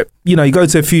go, like, you go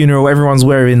to a funeral, everyone's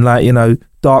wearing like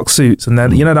dark suits, and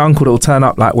then the uncle that will turn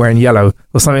up like wearing yellow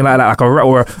or something like that, like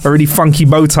or a really funky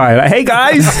bow tie. Like, hey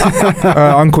guys,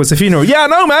 uncle, it's a funeral. Yeah,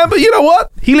 no man, but you know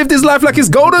what? He lived his life like it's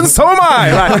golden, so am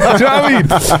I. Like, do you know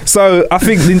what I mean? So I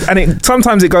think,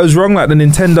 sometimes it goes wrong, like the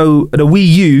Wii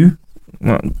U.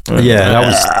 Yeah, that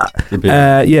was a bit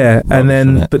and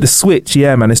then but the Switch,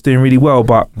 man, it's doing really well.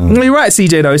 But you're right,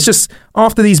 CJ. Though it's just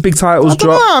after these big titles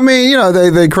drop. I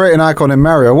mean, they create an icon in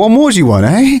Mario. What more do you want,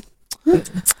 eh?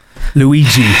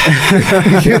 Luigi,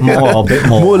 a bit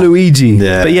more Luigi.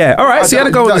 Yeah. But yeah, all right. So you had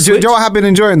to go on the Switch. Do you know what I've been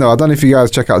enjoying though? I don't know if you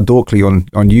guys check out Dorkly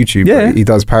on YouTube. Yeah, he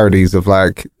does parodies of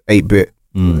like 8-bit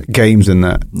games and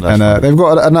that. That's they've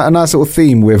got a nice little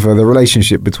theme with the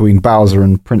relationship between Bowser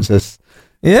and Princess.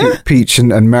 Yeah, Peach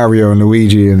and Mario and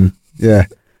Luigi, and yeah,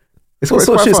 what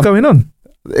sort of shit's going on?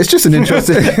 It's just an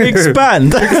interesting.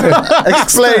 Expand.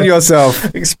 Explain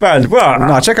yourself. Expand. Well,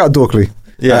 no, check out Dorkly.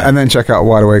 Yeah, and then check out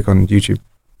Wide Awake on YouTube.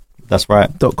 That's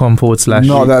right. .com/.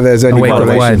 Not that there's any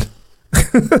correlation.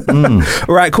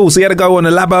 All right, cool. So you had to go on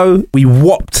a Labo. We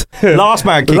whopped. Last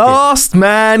Man Kicking. Last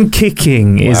Man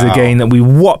Kicking is a game that we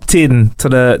whopped in to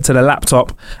the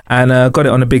laptop and got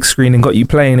it on a big screen and got you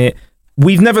playing it.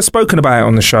 We've never spoken about it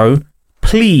on the show.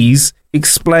 Please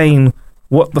explain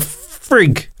what the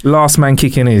frig Last Man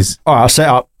Kicking is. All right,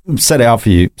 I'll set it up for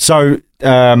you. So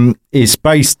it's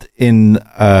based in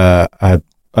an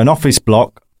office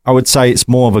block. I would say it's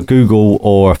more of a Google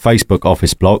or a Facebook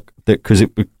office block because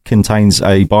it contains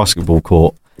a basketball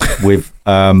court with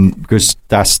because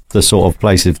that's the sort of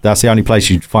place. That's the only place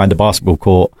you'd find a basketball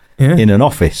court. Yeah. In an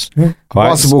office, right?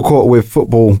 Basketball court with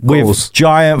football with balls.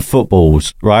 Giant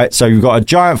footballs, right? So you've got a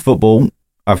giant football.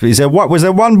 Was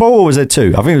there one ball or was there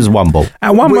two? I think it was one ball.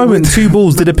 At one moment, two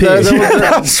balls did appear.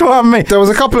 That's what I mean. There was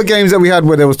a couple of games that we had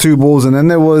where there was two balls, and then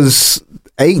there was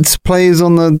 8 players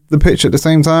on the pitch at the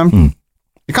same time.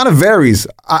 It kind of varies.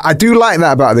 I do like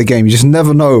that about the game. You just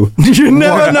never know. You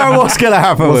never know what's going to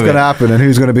happen. What's going to happen and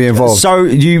who's going to be involved. So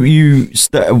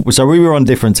so we were on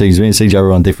different teams. Me and CJ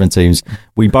were on different teams.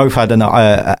 We both had an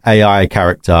AI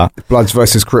character. Bloods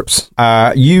versus Crips.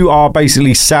 You are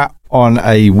basically sat on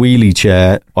a wheelie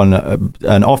chair, on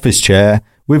an office chair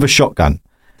with a shotgun.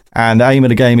 And the aim of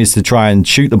the game is to try and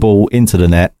shoot the ball into the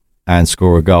net and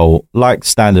score a goal, like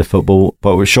standard football,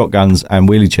 but with shotguns and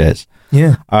wheelie chairs.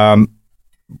 Yeah.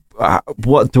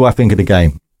 What do I think of the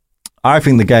game? I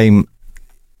think the game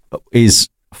is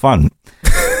fun,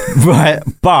 right?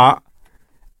 But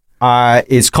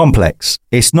it's complex.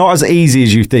 It's not as easy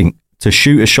as you think to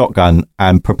shoot a shotgun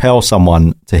and propel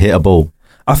someone to hit a ball.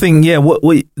 I think,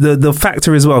 the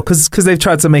factor as well, because they've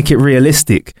tried to make it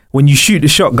realistic. When you shoot the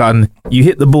shotgun, you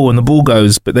hit the ball and the ball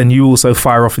goes, but then you also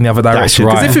fire off in the other direction.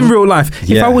 Because if in real life,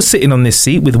 if I was sitting on this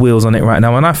seat with wheels on it right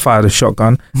now and I fired a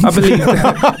shotgun, I believe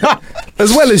as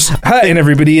well as hurting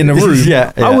everybody in the room,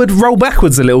 I would roll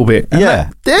backwards a little bit. And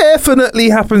that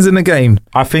definitely happens in the game.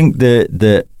 I think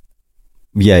that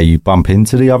you bump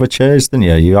into the other chairs, then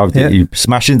you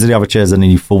smash into the other chairs and then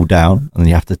you fall down and then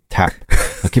you have to tap.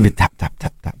 I'll give you tap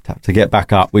to get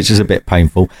back up, which is a bit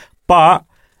painful. But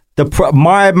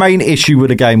my main issue with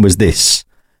the game was this: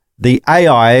 the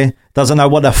AI doesn't know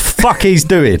what the fuck he's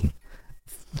doing.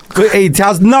 He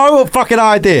has no fucking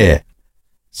idea.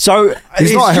 So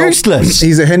it's useless.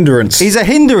 He's a hindrance.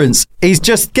 He's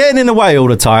just getting in the way all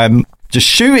the time, just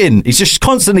shooting. He's just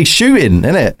constantly shooting,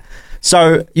 isn't it?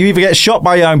 So you either get shot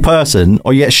by your own person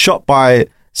or you get shot by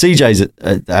CJ's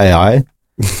AI.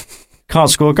 Can't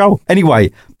score a goal.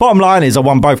 Anyway, bottom line is I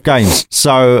won both games.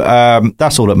 So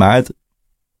that's all that mattered.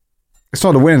 It's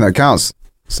not the winning that counts.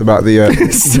 It's about the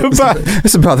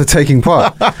it's about the taking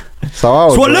part. So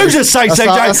That's what losers say, CJ.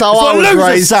 That's what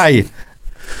losers say.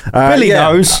 Billy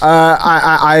knows.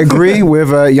 I agree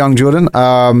with young Jordan.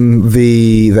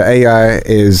 The AI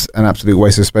is an absolute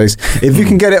waste of space. If you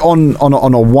can get it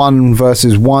on a 1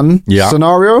 versus 1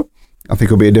 scenario, I think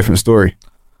it'll be a different story.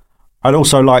 I'd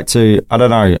also like to, I don't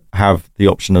know, have the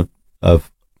option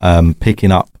of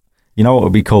picking up. You know what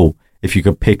would be cool? If you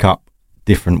could pick up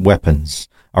different weapons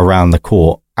around the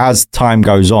court. As time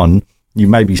goes on, you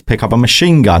maybe pick up a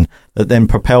machine gun that then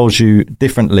propels you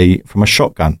differently from a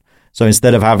shotgun. So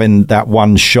instead of having that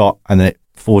one shot and it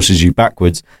forces you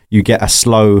backwards, you get a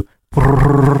slow,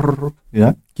 you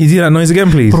know? Can you do that noise again,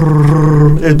 please?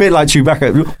 It's a bit like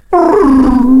Chewbacca.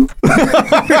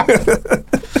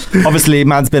 Obviously,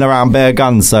 man's been around bare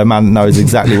guns, so man knows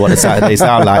exactly what they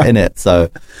sound like, innit? So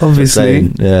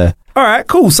obviously, yeah. All right,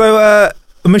 cool. So a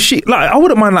machine, like I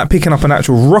wouldn't mind like picking up an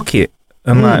actual rocket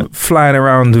and like flying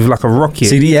around with like a rocket.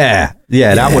 See,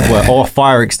 that would work, or a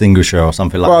fire extinguisher or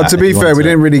something like that. Well, to be fair, we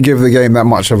didn't really give the game that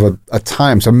much of a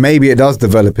time, so maybe it does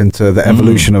develop into the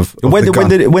evolution of when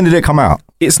did it come out?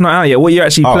 It's not out yet. What you're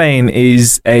actually playing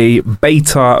is a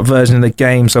beta version of the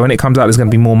game. So when it comes out, there's going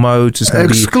to be more modes. It's going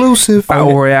to be exclusive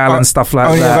Battle Royale and stuff like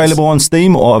that. Only available on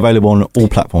Steam or available on all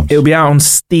platforms? It'll be out on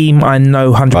Steam, I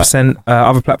know 100%.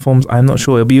 Other platforms, I'm not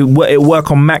sure. It'll work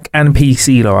on Mac and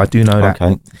PC, though. I do know that.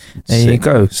 Okay. There you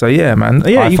go. So yeah, man.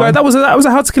 Yeah, you guys, that was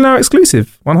a How to Kill an Hour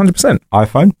exclusive, 100%.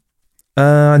 iPhone?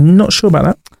 I'm not sure about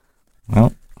that.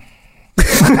 Well.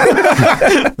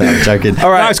 No, I'm joking. All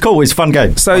right, no, it's cool. It's a fun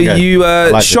game. So you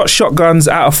shot shotguns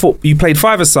out of foot. You played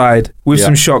 5-a-side with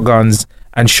some shotguns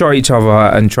and shot each other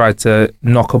and tried to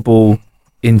knock a ball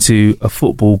into a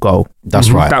football goal.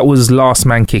 That's right. That was last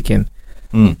man kicking.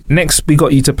 Next, we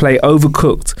got you to play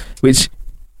Overcooked, which,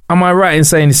 am I right in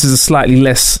saying this is a slightly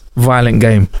less violent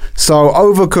game? So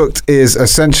Overcooked is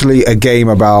essentially a game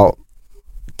about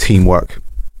teamwork.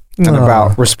 And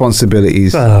about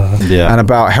responsibilities and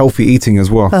about healthy eating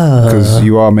as well, because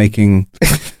you are making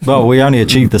well, we only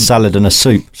achieved the salad and a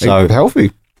soup, so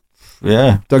healthy.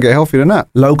 Don't get healthier than that.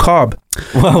 Low carb.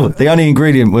 Well, the only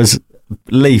ingredient was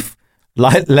leaf,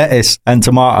 like lettuce and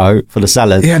tomato for the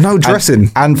salad. No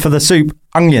dressing. And for the soup,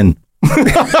 onion.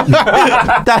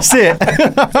 That's it.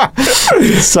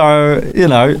 So, you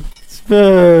know,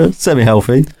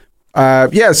 semi-healthy.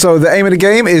 So the aim of the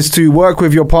game is to work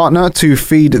with your partner to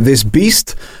feed this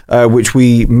beast, which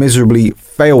we miserably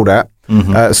failed at.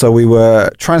 So we were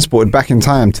transported back in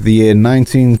time to the year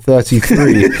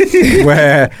 1933,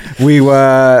 where we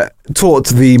were taught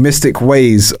the mystic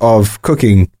ways of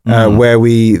cooking, where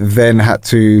we then had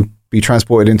to be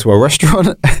transported into a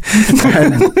restaurant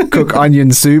and cook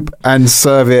onion soup and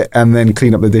serve it and then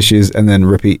clean up the dishes and then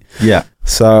repeat. Yeah.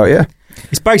 So,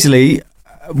 it's basically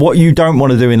what you don't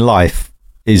want to do in life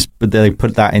is, but they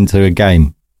put that into a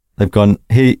game. They've gone,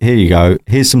 here you go.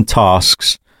 Here's some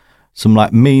tasks, some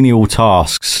like menial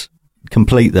tasks.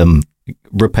 Complete them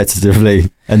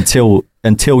repetitively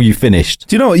until you finished.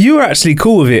 Do you know what? You were actually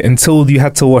cool with it until you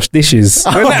had to wash dishes.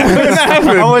 When that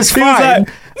happened, I was fine.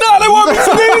 No, they want me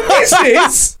to do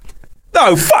dishes.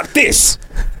 No, fuck this.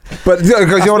 But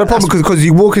because you know the problem, because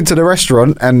you walk into the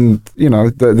restaurant and you know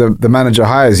the manager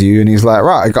hires you and he's like,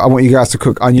 right, I want you guys to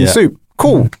cook onion soup.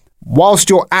 Cool. Whilst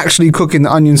you're actually cooking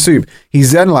the onion soup,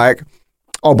 he's then like,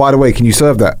 oh, by the way, can you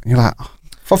serve that? And you're like, oh,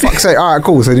 for fuck's sake, all right,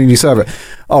 cool. So then you serve it.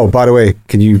 Oh, by the way,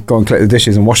 can you go and collect the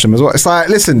dishes and wash them as well? It's like,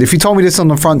 listen, if you told me this on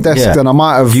the front desk, then I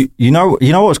might have. You know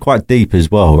what's quite deep as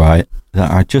well, right?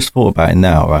 That I just thought about it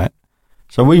now, right?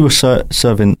 So we were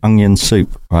serving onion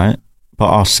soup, right? But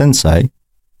our sensei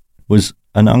was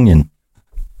an onion.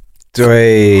 That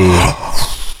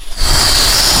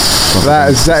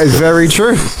is very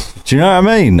true. Do you know what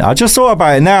I mean? I just thought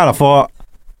about it now and I thought,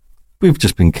 we've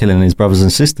just been killing his brothers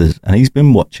and sisters and he's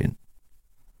been watching.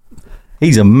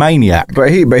 He's a maniac.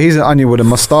 But he's an onion with a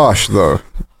moustache, though.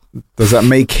 Does that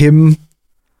make him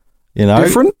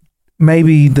different?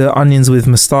 Maybe the onions with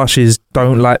moustaches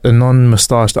don't like the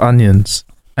non-moustached onions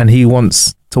and he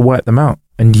wants to wipe them out.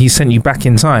 And he sent you back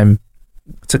in time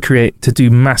to do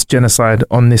mass genocide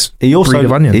on this breed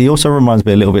of onion. He also reminds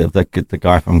me a little bit of the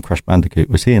guy from Crash Bandicoot.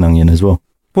 Was he an onion as well?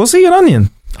 Was he an onion?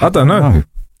 I don't know.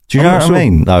 Do you know what I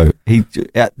mean? No. He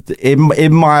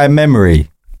in my memory,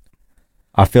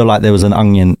 I feel like there was an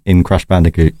onion in Crash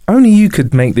Bandicoot. Only you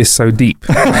could make this so deep.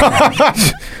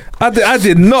 I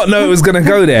did not know it was going to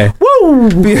go there. Woo!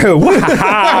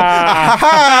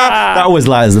 That always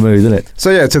lightens the mood, doesn't it?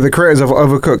 So yeah, to the creators of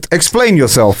Overcooked, explain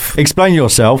yourself. Explain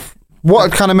yourself.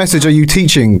 What kind of message are you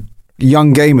teaching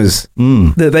young gamers?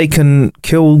 That they can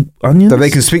kill onions? That they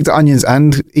can speak to onions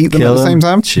and eat them at the same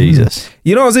time? Jesus.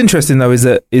 You know what's interesting though is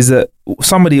that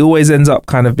somebody always ends up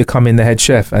kind of becoming the head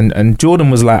chef, and Jordan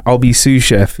was like, I'll be sous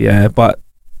chef, yeah, but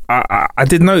I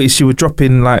did notice you were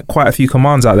dropping like quite a few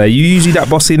commands out there. You usually that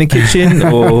bossy in the kitchen,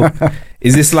 or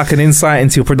is this like an insight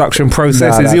into your production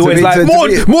process? Is he always like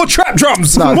more trap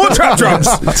drums, more trap drums?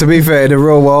 To be fair, in the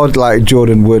real world, like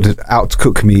Jordan would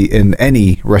outcook me in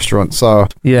any restaurant. So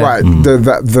right,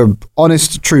 the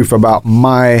honest truth about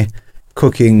my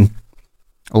cooking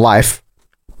life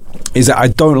is that I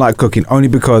don't like cooking only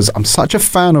because I'm such a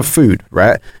fan of food.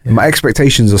 Right, my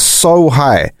expectations are so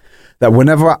high that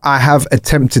whenever I have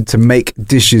attempted to make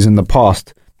dishes in the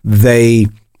past, they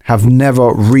have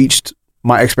never reached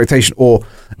my expectation. Or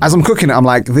as I'm cooking it, I'm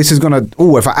like, this is going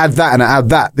to, if I add that and I add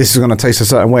that, this is going to taste a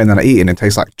certain way. And then I eat it and it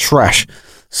tastes like trash.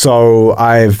 So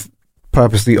I've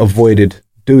purposely avoided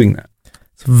doing that.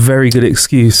 It's a very good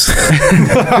excuse.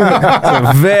 It's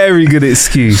a very good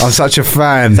excuse. I'm such a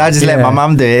fan. So I just let my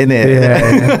mum do it, innit?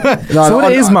 Yeah. So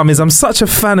what it is, mum, is I'm such a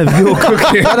fan of your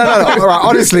cooking. No. Right,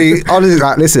 honestly,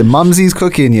 like, listen, Mumsy's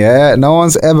cooking, yeah? No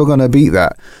one's ever going to beat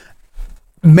that.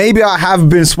 Maybe I have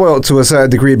been spoiled to a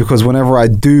certain degree because whenever I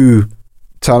do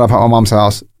turn up at my mum's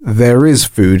house, there is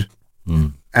food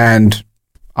and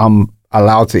I'm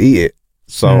allowed to eat it.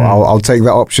 So I'll take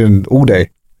that option all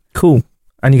day. Cool.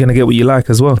 And you're going to get what you like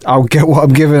as well. I'll get what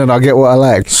I'm given and I'll get what I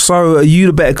like. So are you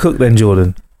the better cook then,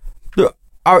 Jordan?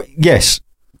 Yes.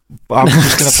 But I'm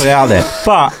just going to put it out there.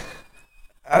 But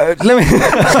let me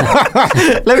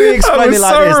explain it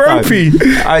like this.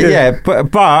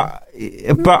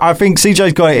 But I think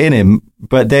CJ's got it in him.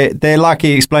 But they're like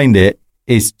he explained it.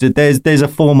 Is there's a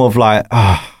form of like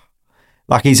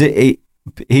like he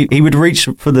would reach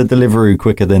for the Deliveroo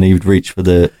quicker than he would reach for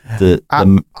the I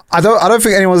don't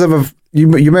think anyone's ever. You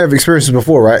may have experienced this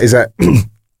before, right? Is that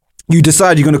you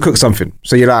decide you're going to cook something.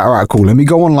 So you're like, all right, cool. Let me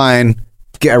go online,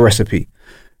 get a recipe.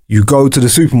 You go to the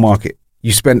supermarket.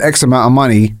 You spend X amount of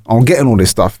money on getting all this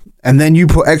stuff. And then you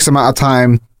put X amount of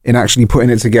time in actually putting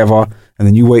it together. And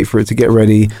then you wait for it to get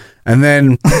ready. And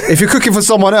then if you're cooking for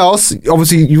someone else,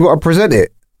 obviously you've got to present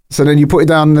it. So then you put it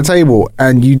down on the table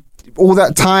and all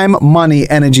that time, money,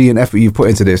 energy and effort you've put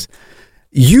into this,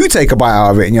 you take a bite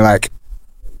out of it and you're like,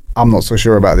 I'm not so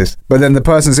sure about this. But then the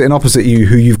person sitting opposite you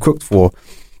who you've cooked for,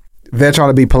 they're trying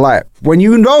to be polite when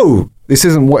you know this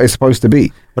isn't what it's supposed to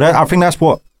be. But I think that's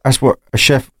what a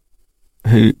chef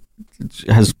who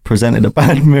has presented a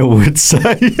bad meal would say.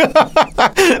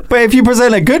 But if you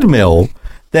present a good meal,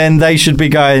 then they should be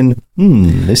going,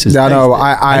 this is tasty.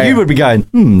 And you would be going,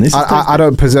 this is tasty. I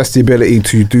don't possess the ability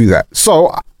to do that.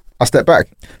 So I step back.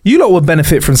 You lot would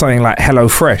benefit from something like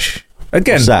HelloFresh.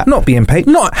 Again, not being paid.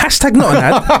 Not an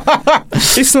ad.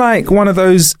 It's like one of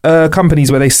those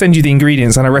companies where they send you the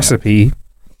ingredients and a recipe,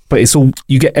 but it's all,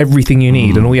 you get everything you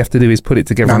need and all you have to do is put it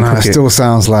together and cook it. Still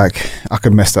sounds like I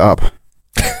could mess it up.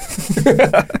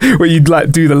 Where you'd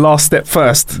like do the last step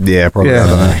first. Yeah, probably. Yeah. I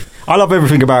don't know. I love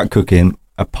everything about cooking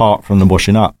apart from the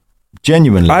washing up.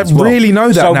 Genuinely, I really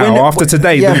know that now after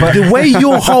today. The way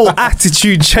your whole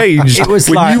attitude changed, it was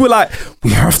when like, you were like,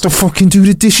 "We have to fucking do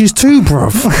the dishes too,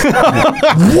 bruv."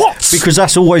 What? Because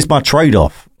that's always my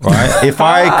trade-off, right? If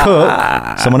I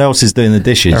cook, someone else is doing the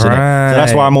dishes. Right. So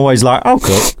that's why I'm always like, I'll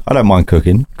cook. I don't mind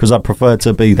cooking because I prefer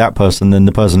to be that person than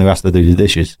the person who has to do the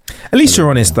dishes. At least you're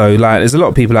honest though. Like, there's a lot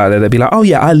of people out there that be like, "Oh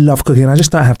yeah, I love cooking. I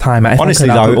just don't have time." Honestly,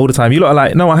 though, all the time. You lot are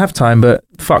like, "No, I have time, but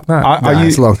fuck that."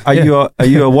 Are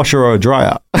you a washer or a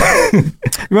dryer?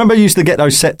 Remember, you used to get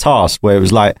those set tasks where it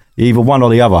was like either one or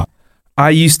the other.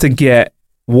 I used to get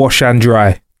wash and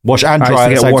dry. Wash and dry.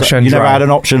 You never had an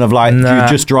option of like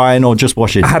just drying or just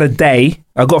washing. I had a day.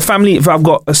 I've got family. I've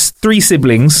got 3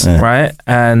 siblings, right,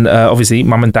 and obviously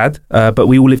mum and dad. But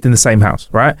we all lived in the same house,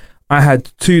 right. I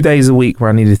had 2 days a week where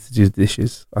I needed to do the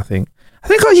dishes. I think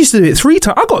I used to do it 3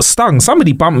 times. I got stung.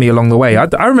 Somebody bumped me along the way. I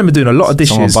remember doing a lot of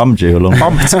dishes. Someone bumped you along.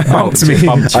 Bumped me.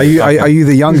 Are you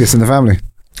the youngest in the family?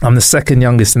 I'm the second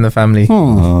youngest in the family.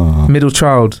 Middle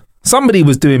child. Somebody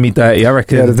was doing me dirty, I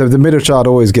reckon. Yeah, the middle child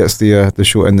always gets the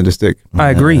short end of the stick. I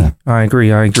agree.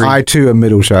 I too am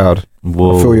middle child.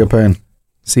 Whoa. I feel your pain.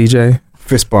 CJ.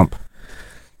 Fist bump.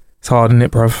 It's hard, isn't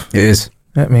it, bruv? It is.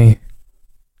 Let me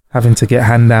having to get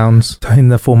hand downs in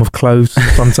the form of clothes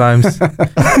sometimes.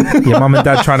 Your mum and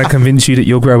dad trying to convince you that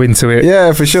you'll grow into it.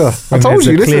 Yeah, for sure. I told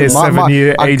you, clear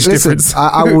 7-year age difference.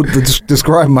 I would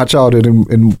describe my childhood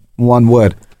in one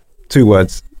word, 2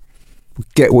 words.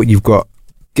 Get what you've got.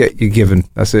 get you given.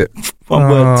 That's it. 1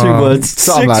 word, 2 words,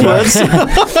 6 words.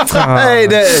 Hey,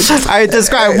 I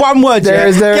describe 1 word.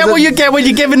 Get what you get when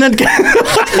you're given. And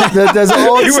there's an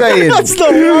old saying. That's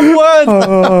not 1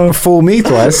 word. Fool me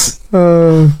twice.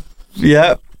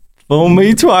 Yeah. Fool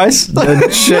me twice.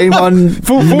 Then shame on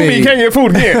fool me. You can't get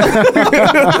fooled again.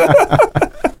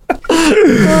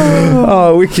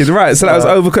 Oh, wicked. Right, so that was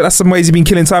Overcooked. That's some ways you've been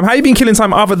killing time. How you been killing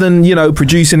time other than,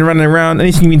 producing and running around?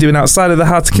 Anything you've been doing outside of the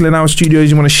How to Kill an Hour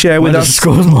studios you want to share with us?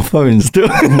 Scores my phone still.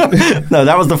 No,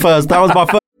 that was my first.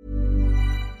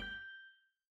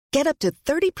 Get up to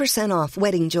 30% off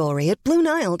wedding jewelry at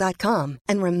BlueNile.com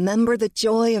and remember the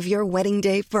joy of your wedding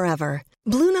day forever.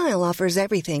 Blue Nile offers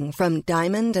everything from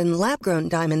diamond and lab-grown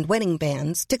diamond wedding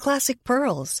bands to classic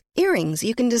pearls, earrings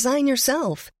you can design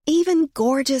yourself, even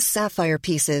gorgeous sapphire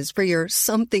pieces for your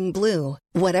something blue.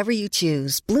 Whatever you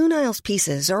choose, Blue Nile's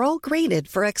pieces are all graded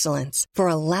for excellence, for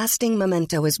a lasting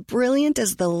memento as brilliant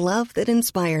as the love that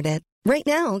inspired it. Right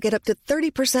now, get up to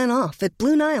 30% off at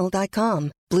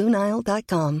BlueNile.com.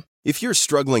 BlueNile.com. If you're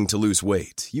struggling to lose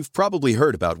weight, you've probably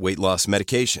heard about weight loss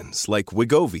medications like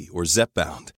Wegovy or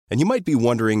Zepbound, and you might be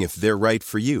wondering if they're right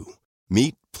for you.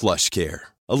 Meet PlushCare,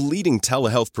 a leading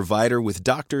telehealth provider with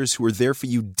doctors who are there for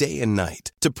you day and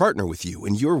night to partner with you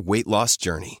in your weight loss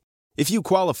journey. If you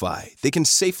qualify, they can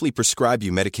safely prescribe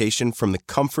you medication from the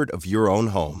comfort of your own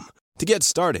home. To get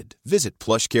started, visit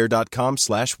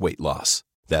plushcare.com/weightloss.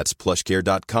 That's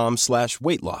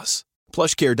plushcare.com/weightloss.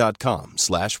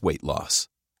 plushcare.com/weightloss.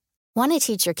 Want to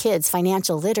teach your kids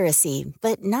financial literacy,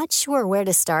 but not sure where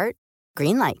to start?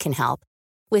 Greenlight can help.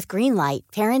 With Greenlight,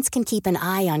 parents can keep an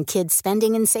eye on kids'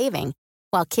 spending and saving,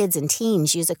 while kids and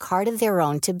teens use a card of their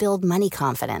own to build money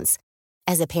confidence.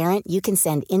 As a parent, you can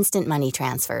send instant money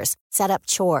transfers, set up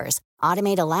chores,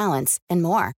 automate allowance, and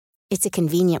more. It's a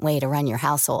convenient way to run your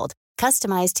household,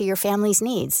 customized to your family's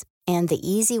needs, and the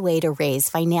easy way to raise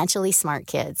financially smart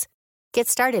kids. Get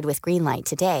started with Greenlight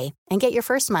today and get your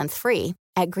first month free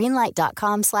at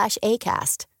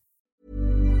greenlight.com/ACAST.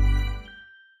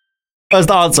 First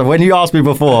answer, when you asked me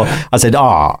before, I said,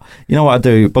 you know what I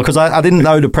do? Because I didn't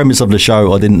know the premise of the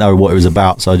show. I didn't know what it was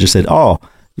about. So I just said,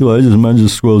 this man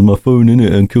just scrolls my phone in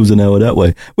it and kills an hour that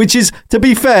way. Which is, to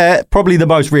be fair, probably the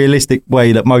most realistic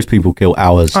way that most people kill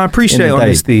hours. I appreciate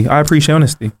honesty.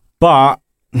 But,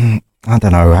 I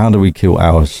don't know, how do we kill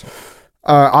hours?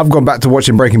 I've gone back to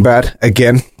watching Breaking Bad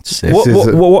again.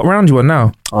 What round you on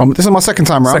now? This is my second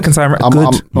time round.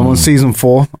 I'm on season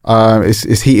 4.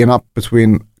 It's heating up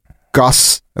between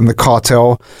Gus and the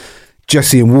cartel,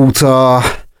 Jesse and Walter.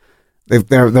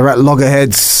 They're at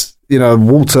loggerheads.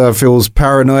 Walter feels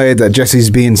paranoid that Jesse's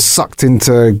being sucked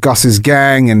into Gus's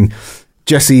gang, and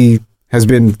Jesse has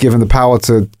been given the power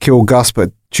to kill Gus,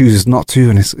 but chooses not to,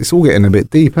 and it's all getting a bit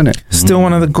deep, isn't it? Still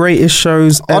one of the greatest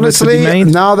shows honestly ever to be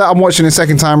made. Now that I'm watching it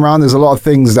second time round, there's a lot of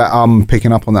things that I'm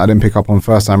picking up on that I didn't pick up on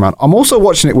first time round. I'm also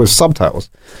watching it with subtitles.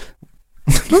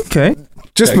 Okay.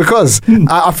 Just because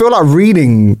I feel like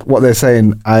reading what they're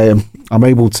saying, I'm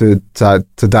able to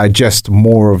digest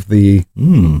more of the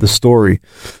story.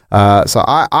 So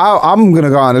I'm going to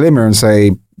go on a limb here and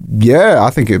say, I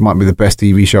think it might be the best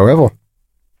TV show ever.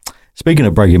 Speaking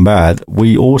of Breaking Bad,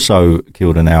 we also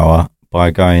killed an hour by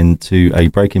going to a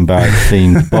Breaking Bad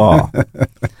themed bar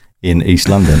in East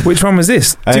London. Which one was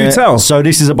this? Do tell. So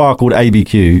this is a bar called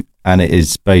ABQ, and it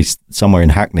is based somewhere in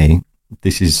Hackney.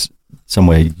 This is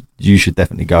somewhere you should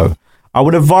definitely go. I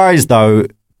would advise, though,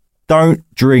 don't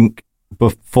drink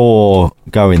before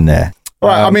going there.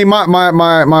 Right. I mean,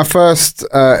 my first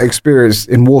experience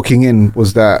in walking in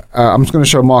was that I'm just going to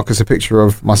show Marcus a picture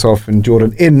of myself and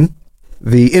Jordan in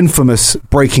the infamous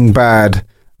Breaking Bad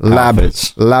lab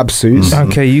suits.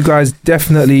 Okay, you guys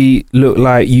definitely look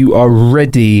like you are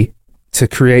ready to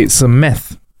create some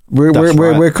meth.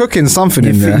 We're cooking something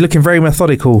in there. Looking very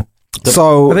methodical.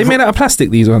 So are they made out of plastic,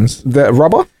 these ones? They're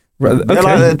rubber?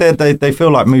 Okay. They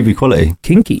feel like movie quality.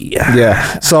 Kinky.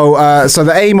 Yeah. So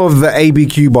the aim of the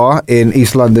ABQ bar in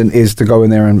East London is to go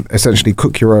in there and essentially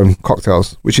cook your own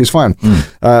cocktails, which is fine.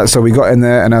 So we got in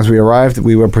there, and as we arrived,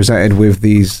 we were presented with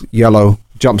these yellow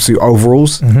jumpsuit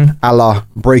overalls, a la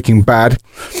Breaking Bad.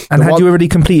 And had you already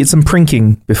completed some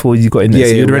prinking before you got in there? Yeah,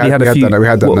 so you'd already had a few. We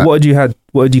had that.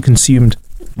 What had you consumed?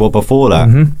 Well, before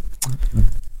that.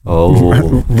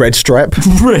 Oh, Red Stripe.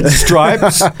 Red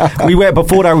Stripes. We went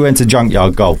to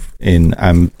Junkyard Golf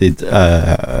did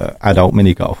adult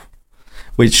mini golf,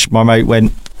 which my mate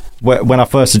went, when I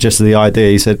first suggested the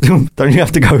idea, he said, "Don't you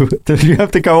have to go? Don't you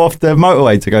have to go off the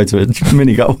motorway to go to a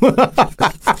mini golf?"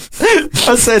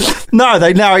 I said, "No,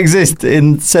 they now exist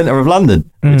in the centre of London,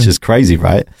 which is crazy,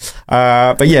 right?"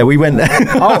 But yeah, we went.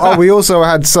 We also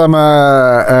had some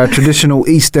traditional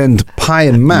East End pie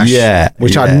and mash,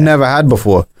 which I'd never had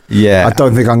before. Yeah, I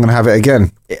don't think I'm going to have it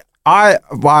again. I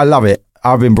love it.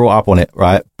 I've been brought up on it,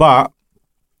 right? But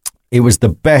it was the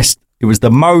best. It was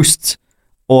the most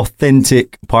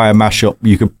authentic pie and mash shop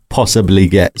you could possibly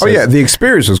get. So the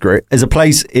experience was great. There's a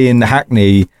place in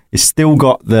Hackney. It's still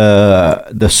got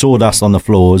the sawdust on the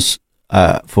floors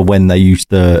for when they used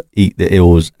to eat the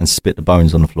eels and spit the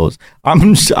bones on the floors.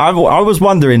 I was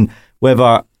wondering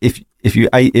whether if you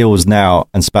ate eels now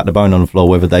and spat the bone on the floor,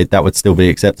 whether that would still be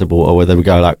acceptable, or whether we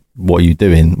go like, "What are you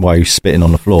doing? Why are you spitting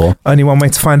on the floor?" Only one way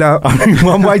to find out. Only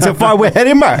one way to find. We're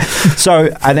heading back. So,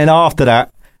 and then after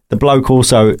that, the bloke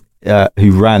also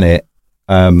who ran it,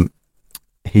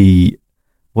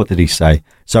 what did he say?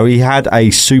 So he had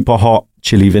a super hot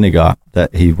chili vinegar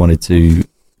that he wanted to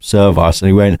serve us, and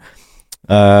he went,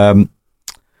 "I've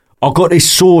got this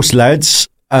sauce, lads,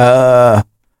 but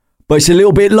it's a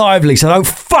little bit lively, so don't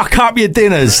fuck up your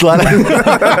dinners." So I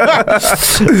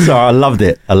loved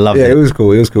it. Yeah, it was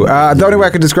cool. The only way I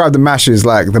could describe the mash is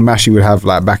like the mash you would have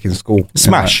like back in school.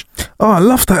 Smash. Oh, I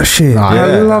love that shit.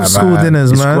 I love school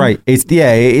dinners, it's man. Great.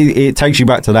 It takes you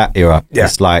back to that era. Yeah.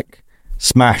 It's like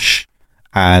smash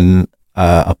and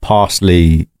a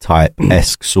parsley type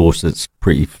esque sauce that's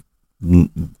pretty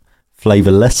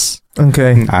flavorless.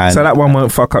 Okay, and so that one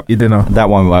won't fuck up your dinner. That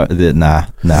one won't. Nah.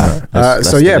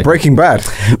 Breaking Bad.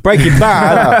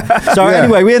 So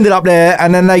anyway, we ended up there,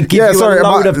 and then they give you a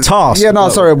load of tasks. Yeah, no,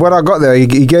 sorry. When I got there,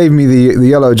 he gave me the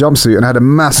yellow jumpsuit and had a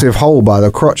massive hole by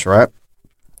the crotch, right?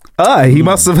 He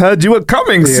must have heard you were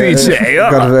coming, CJ.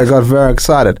 Got very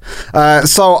excited.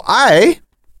 So I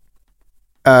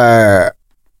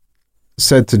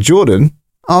said to Jordan,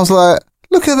 I was like,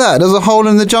 "Look at that! There's a hole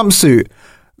in the jumpsuit.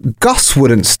 Gus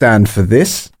wouldn't stand for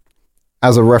this,"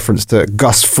 as a reference to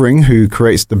Gus Fring, who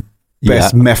creates the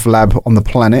best meth lab on the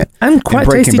planet. And quite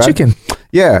tasty chicken.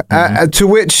 Yeah. To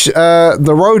which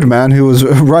the roadman who was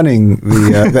running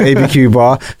the ABQ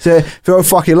bar said, "If you don't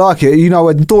fucking like it, you know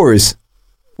where the door is."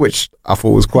 Which I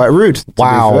thought was quite rude.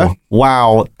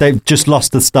 Wow. They've just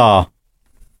lost the star.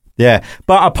 Yeah.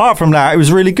 But apart from that, it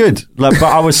was really good. But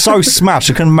I was so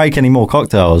smashed, I couldn't make any more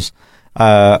cocktails.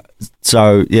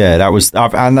 So yeah, that was,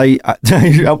 and they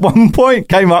at one point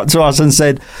came up to us and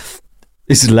said,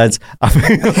 "Listen, lads, I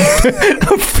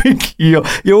think you're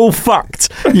all fucked.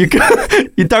 You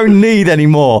don't need any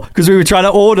more," because we were trying to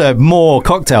order more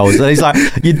cocktails, and he's like,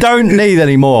 "You don't need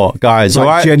any more, guys." Like,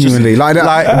 all right, genuinely, but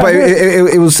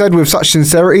it was said with such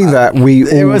sincerity that we all,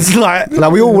 it was like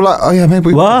we all were like, "Oh yeah,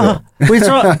 maybe what we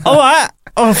try." All right.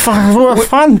 Oh,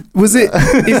 fun. Is it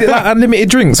like unlimited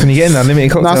drinks when you get in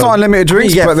unlimited cocktails? No, it's not unlimited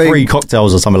drinks, you get but free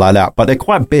cocktails or something like that, but they're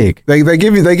quite big. They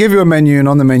give you a menu, and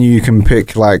on the menu you can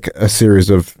pick like a series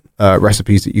of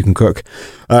recipes that you can cook.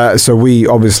 So we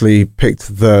obviously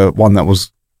picked the one that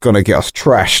was going to get us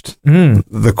trashed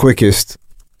the quickest,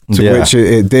 which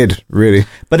it did, really.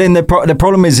 But then the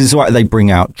problem is like they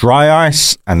bring out dry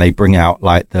ice, and they bring out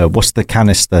like what's the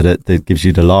canister that gives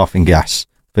you the laughing gas?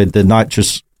 But the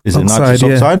nitrous... Is it nitrous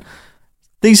oxide?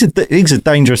 These are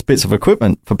dangerous bits of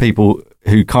equipment for people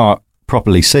who can't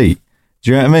properly see.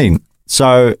 Do you know what I mean?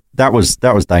 So that was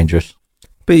dangerous.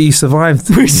 But you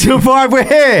survived. We survived. We're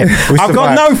here. I've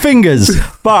got no fingers,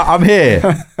 but I'm here.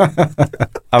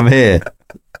 I'm here.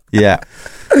 Yeah.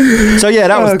 So yeah,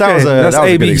 that was a good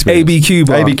experience. ABQ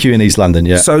bar. ABQ in East London,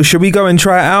 yeah. So should we go and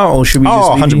try it out, or should we just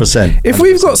 100%. If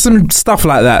we've got some stuff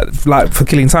like that, like for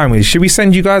killing time with, should we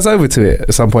send you guys over to it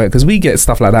at some point? Because we get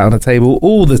stuff like that on the table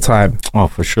all the time. Oh,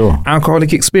 for sure.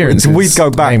 Alcoholic experiences. We'd go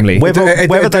back. Namely.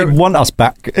 Whether they want us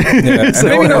back. Yeah. So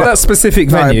maybe not that specific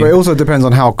venue. But it also depends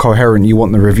on how coherent you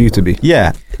want the review to be.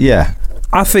 Yeah.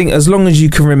 I think as long as you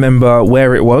can remember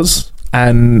where it was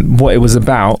and what it was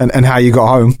about, and how you got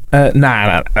home.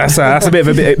 Nah, that's a bit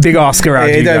of a big ask around.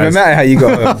 It don't even matter how you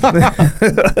got home.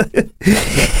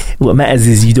 What matters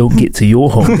is you don't get to your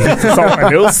home.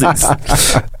 Someone else's. All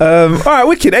right,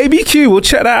 wicked. ABQ, we'll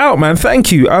check that out, man.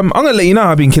 Thank you. I'm gonna let you know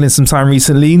I've been killing some time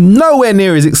recently. Nowhere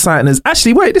near as exciting as.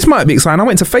 Actually, wait, this might be exciting. I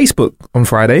went to Facebook on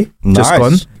Friday. Nice. Just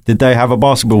gone. Did they have a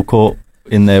basketball court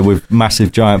in there with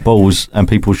massive giant balls and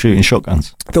people shooting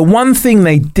shotguns? The one thing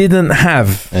they didn't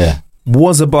have. Yeah.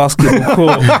 Was a basketball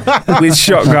court with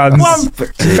shotguns.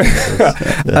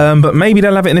 But maybe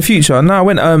they'll have it in the future. No, I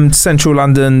went to central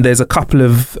London. There's a couple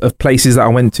of places that I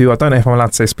went to. I don't know if I'm allowed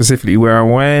to say specifically where I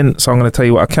went, so I'm going to tell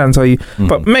you what I can tell you. Mm-hmm.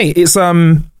 But mate, it's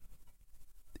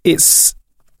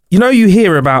you know, you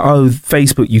hear about,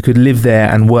 Facebook, you could live there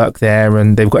and work there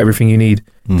and they've got everything you need.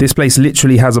 This place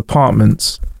literally has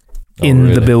apartments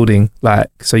in the building. Like,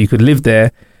 so you could live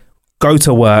there, go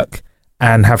to work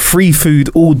and have free food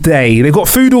all day. They've got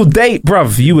food all day,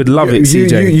 bruv. You would love it,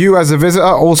 CJ. You as a visitor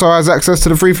also has access to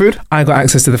the free food? I got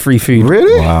access to the free food.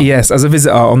 Really? Wow. Yes, as a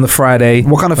visitor on the Friday.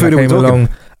 What kind of food are we talking?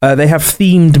 They have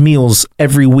themed meals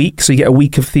every week. So you get a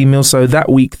week of themed meals. So that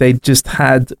week they just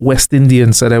had West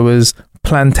Indian. So there was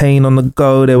plantain on the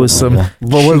go. There was some...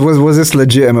 Was this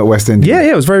legitimate West Indian?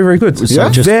 Yeah, it was very, very good. So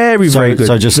very good.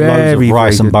 So just loads of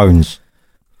rice and bones.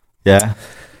 Yeah.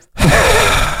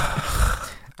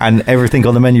 And everything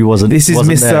on the menu wasn't. This is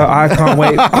wasn't Mr. There. I can't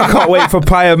wait. I can't wait for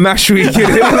pie and mash week. Wait,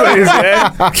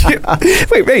 I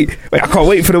can't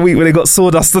wait for the week when they got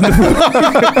sawdust on the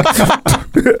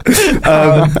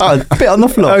a bit on the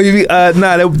floor.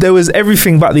 There was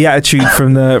everything but the attitude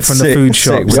from the food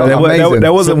shop. So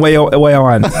there wasn't way I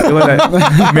want.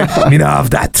 Me not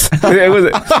have that.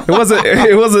 It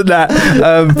wasn't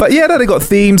that. But yeah, no, they got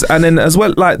themes, and then as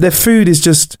well, like their food is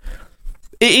just.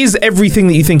 It is everything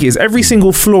that you think it is. Every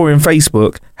single floor in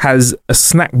Facebook has a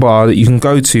snack bar that you can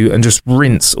go to and just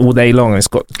rinse all day long. It's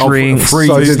got drinks, free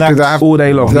snacks all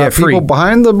day long. Do they have people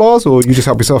behind the bars, or you just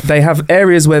help yourself? They have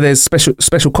areas where there's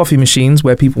special coffee machines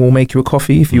where people will make you a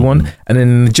coffee if you want. And then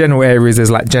in the general areas, there's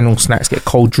like general snacks, get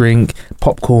cold drink,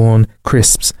 popcorn,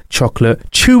 crisps, chocolate,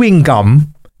 chewing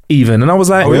gum. Even. And I was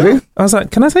like, really? I was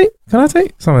like, can I take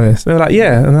some of this? They were like,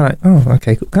 yeah. And they're like, oh,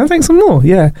 okay, cool. Can I take some more?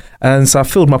 Yeah. And so I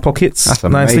filled my pockets. That's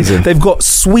nicely. amazing. They've got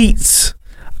sweet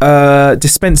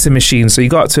dispensing machines. So you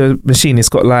go up to a machine, it's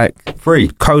got like free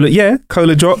cola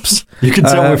drops. You can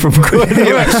tell we're from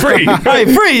free.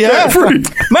 Hey, free, yeah? Free.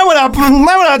 Man, when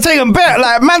I take them back,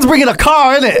 like, man's bringing a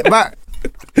car, innit? But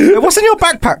what's in your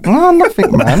backpack? Oh,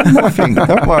 nothing, man. Nothing.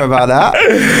 Don't worry about that.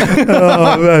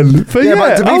 Oh man. But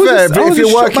but to be fair, if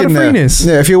you're working there,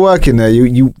 if you're working there,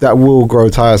 you that will grow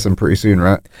tiresome pretty soon,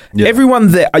 right? Yeah. Everyone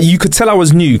there, you could tell I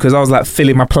was new because I was like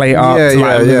filling my plate up. There's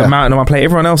a mountain on my plate.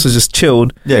 Everyone else was just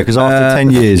chilled. Yeah, because after 10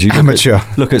 years, you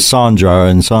look at Sandra,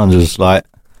 and Sandra's like,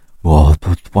 well,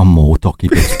 one more docky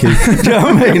biscuit. Do you know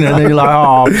what I mean? And then you're like,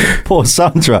 oh, poor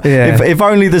Sandra. Yeah. If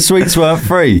only the sweets weren't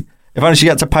free. If only she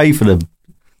had to pay for them.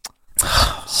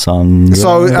 Sandra.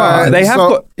 So they have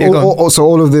got also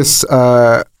all of this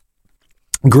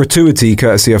gratuity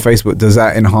courtesy of Facebook. Does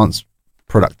that enhance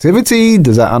productivity?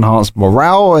 Does that enhance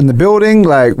morale in the building?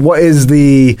 Like, what is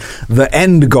the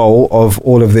end goal of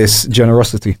all of this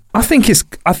generosity? I think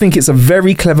it's a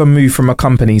very clever move from a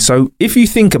company. So if you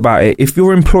think about it, if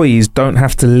your employees don't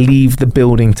have to leave the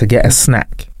building to get a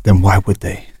snack, then why would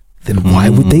they? Why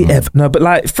would they ever? No, but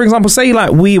like, for example, say like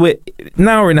we're in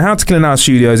the How to Kill an Hour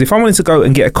studios. If I wanted to go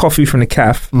and get a coffee from the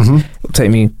caf, it'll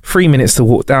take me 3 minutes to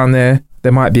walk down there.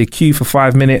 There might be a queue for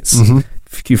 5 minutes.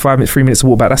 Queue 5 minutes, 3 minutes to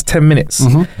walk back. That's 10 minutes.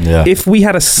 Yeah. If we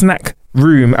had a snack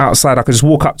room outside, I could just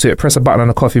walk up to it, press a button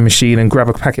on a coffee machine and grab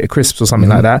a packet of crisps or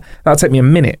something like that. That'll take me a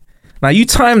minute. Now you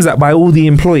times that by all the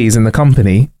employees in the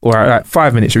company, or like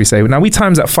 5 minutes, should we say? Now we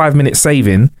times that 5 minute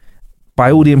saving by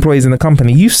all the employees in the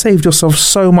company. You've saved yourself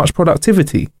so much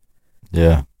productivity.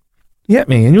 Yeah. You get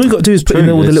me? And all you got to do is put in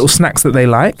all the little snacks that they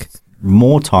like.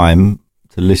 More time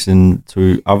to listen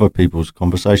to other people's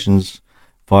conversations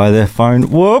via their phone.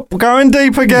 Whoop, going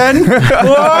deep again. Whoop,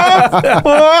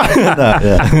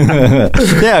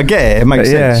 yeah, I get it. It makes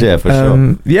sense. Yeah, for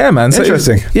sure. Yeah, man. So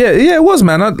interesting. It was,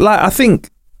 man. I think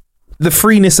the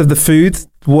freeness of the food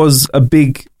was a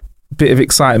big bit of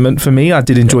excitement for me. I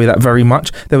did enjoy that very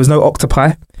much. There was no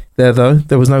octopi there, though.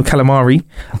 There was no calamari.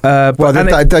 Well,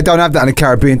 they don't have that in the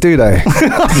Caribbean, do they?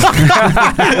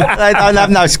 They don't have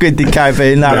no squid in the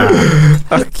Caribbean. No.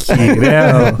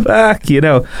 Fuck you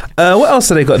know. What else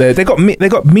have they got there? They got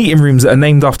meeting rooms that are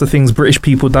named after things British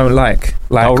people don't like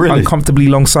really? Uncomfortably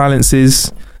long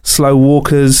silences, slow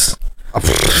walkers,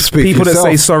 people that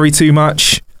say sorry too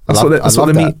much. I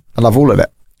love all of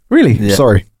that. Really? Yeah.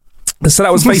 Sorry. So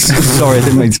that was Facebook. Sorry, I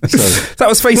didn't mean to. Sorry. That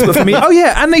was Facebook for me. Oh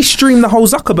yeah, and they streamed the whole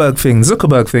Zuckerberg thing.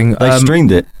 They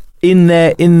streamed it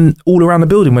in all around the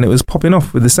building when it was popping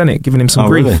off with the Senate giving him some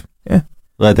grief. Really? Yeah.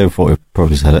 Well, they thought it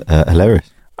probably was hilarious.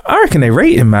 I reckon they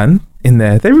rate him, man. In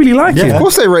there, they really like him. Of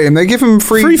course, they rate him. They give him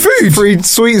free food, free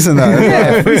sweets, and that.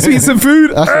 Yeah, free sweets and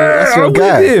food. That's your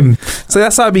guy. With him. So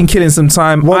that's how I've been killing some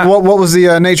time. What was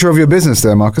the nature of your business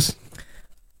there, Marcus?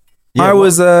 Yeah, I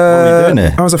was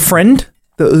a friend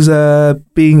that was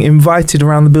being invited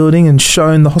around the building and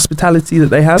shown the hospitality that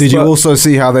they have. Did you also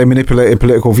see how they manipulated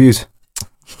political views?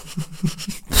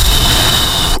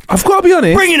 I've got to be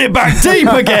honest. Bringing it back deep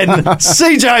again.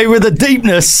 CJ with the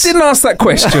deepness. Didn't ask that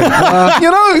question.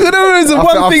 There's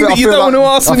one thing that you don't want to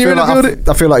ask when you're in a building.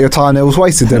 I feel like your time there was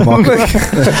wasted there, Mark.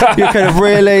 You could have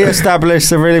really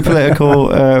established a really political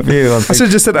view. I should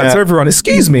have just said that to everyone.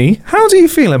 Excuse me, how do you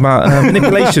feel about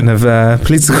manipulation of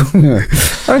political...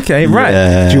 Okay, right.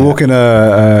 Yeah. Do you walk in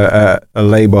a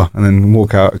Labour and then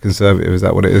walk out a Conservative? Is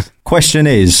that what it is? Question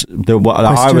is,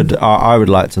 I would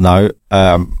like to know,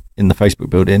 in the Facebook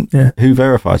building, who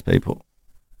verifies people?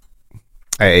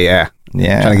 Hey, yeah.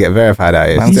 Trying to get verified out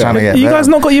here. You guys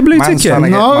not got your blue ticket? Trying to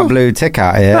get my blue tick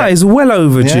out here. That is well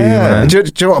overdue, man. Do you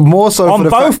know what? More so on for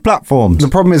both platforms. The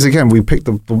problem is, again, we picked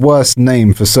the worst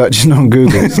name for searching on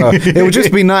Google. So it would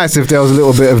just be nice if there was a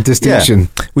little bit of distinction.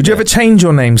 Yeah. Would you ever change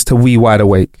your names to We Wide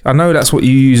Awake? I know that's what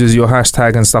you use as your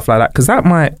hashtag and stuff like that, because that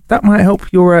might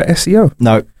help your SEO.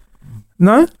 No.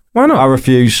 No? Why not? I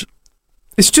refuse.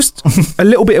 It's just a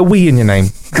little bit of wee in your name.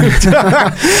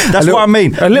 That's what I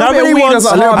mean. A little bit of wee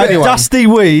doesn't harm anyone. Dusty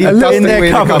wee in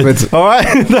their cupboard. All right?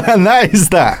 And that is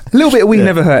that. A little bit of wee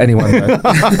never hurt anyone,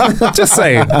 though. Just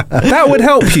saying. That would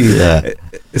help you. Yeah.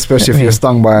 Especially if you're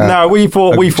stung by No, we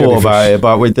thought about it,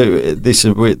 but we do this.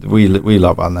 We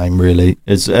love our name, really.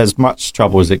 As much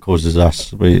trouble as it causes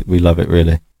us, we love it,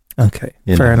 really. Okay,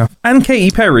 fair enough. And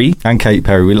Katy Perry.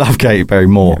 We love Katy Perry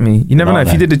more. You never know.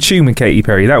 If you did a tune with Katy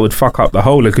Perry, that would fuck up the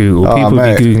whole of Google. People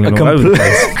would be Googling all over the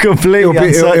place. Completely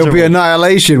it'll be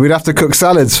annihilation. We'd have to cook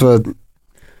salads for...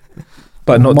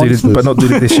 But not do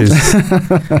the dishes.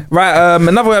 Right,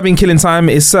 another way I've been killing time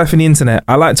is surfing the internet.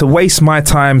 I like to waste my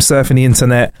time surfing the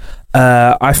internet.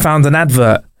 I found an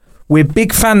advert. We're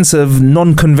big fans of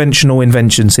non-conventional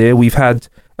inventions here. We've had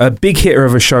a big hitter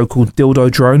of a show called Dildo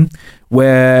Drone,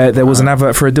 where there was an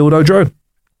advert for a dildo drone.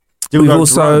 A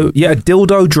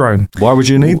dildo drone. Why would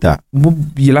you need that? Well,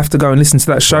 you'll have to go and listen to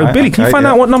that show. Right, Billy, can you find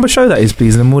out what number show that is,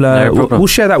 please? And we'll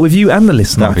share that with you and the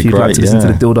listener if you'd like to listen to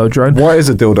the dildo drone. What is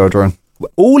a dildo drone?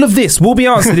 All of this will be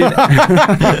answered in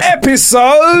episode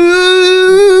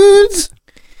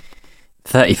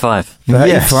 35.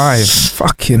 Yes.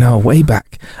 Fucking hell, way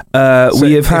back.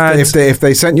 We have had... If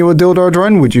they sent you a dildo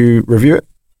drone, would you review it?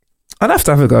 I'd have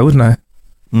to have a go, wouldn't I?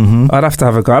 Mm-hmm. I'd have to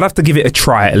have a go. I'd have to give it a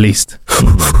try at least.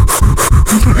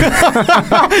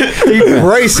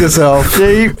 Brace yourself.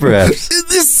 Deep breaths.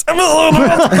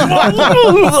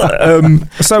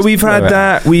 So we've had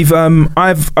that. We've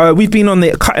been on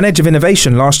the cutting edge of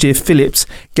innovation. Last year, Philips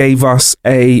gave us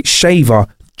a shaver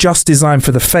just designed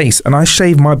for the face, and I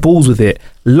shaved my balls with it.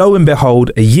 Lo and behold,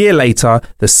 a year later,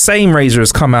 the same razor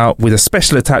has come out with a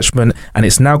special attachment, and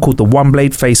it's now called the One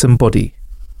Blade Face and Body.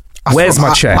 Where's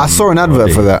my check? I saw an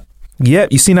advert for that. Yeah,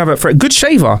 you seen an advert for it. Good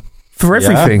shaver for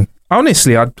everything. Yeah.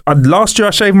 Honestly, last year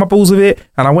I shaved my balls with it,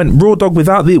 and I went raw dog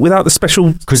without the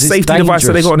special safety device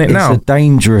that they got on it now. It's a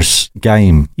dangerous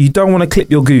game. You don't want to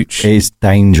clip your gooch. It's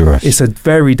dangerous. It's a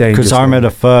very dangerous. Because I remember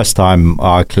the first time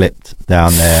I clipped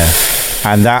down there,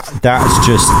 and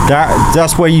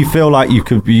that's where you feel like you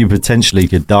potentially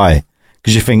could die,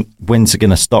 because you think, when's it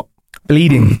going to stop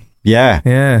bleeding?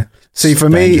 Yeah. See, for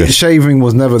me, shaving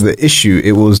was never the issue.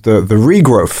 It was the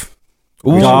regrowth.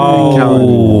 That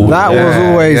was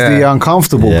always the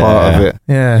uncomfortable part of it.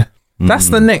 Yeah. That's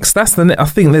the next. I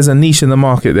think there's a niche in the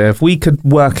market there. If we could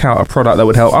work out a product that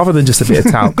would help, other than just a bit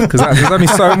of talc, because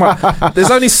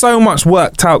there's only so much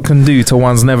work talc can do to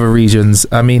one's nether regions.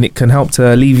 I mean, it can help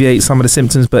to alleviate some of the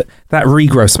symptoms, but that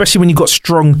regrowth, especially when you've got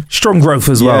strong growth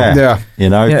as well. Yeah. You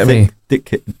know,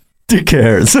 dick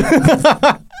hairs.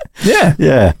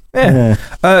 Yeah.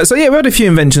 So we had a few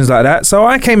inventions like that. So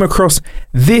I came across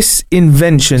this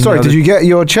invention. Sorry, did you get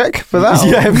your check for that?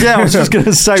 Yeah, I was just going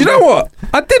to say. Do you know what?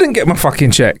 I didn't get my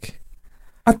fucking check.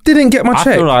 I didn't get my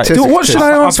check. What should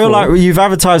I ask for? I feel like you've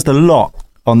advertised a lot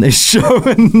on this show,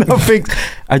 and I think,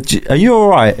 are you all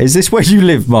right? Is this where you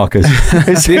live, Marcus?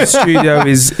 This studio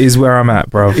is where I'm at,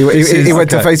 bro. He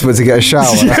went to Facebook to get a shower.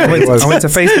 I went to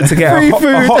Facebook to get a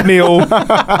hot meal.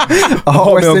 A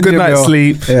hot meal, good night's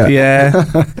sleep. Yeah.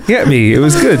 Get me? It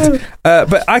was good.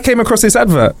 But I came across this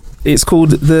advert. It's called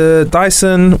the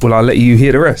Dyson. Well, I'll let you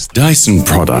hear the rest. Dyson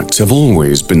products have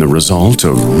always been the result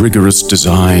of rigorous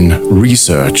design,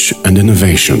 research, and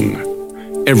innovation.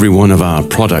 Every one of our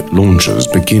product launches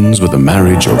begins with a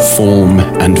marriage of form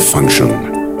and function.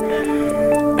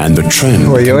 And the trend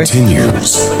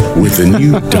continues with the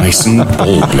new Dyson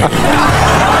Ball Blade.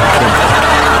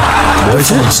 The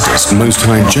fastest, most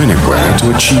hygienic way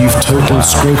to achieve total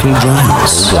scrotal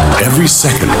dryness. Every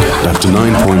second, up to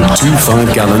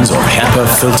 9.25 gallons of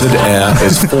HEPA-filtered air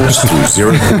is forced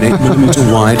through 0.8mm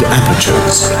wide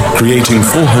apertures, creating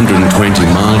 420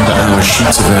 mile-per-hour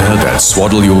sheets of air that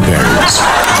swaddle your berries,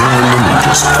 drying them in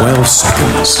just 12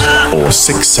 seconds, or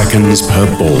 6 seconds per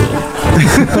ball.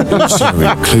 Also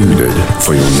included,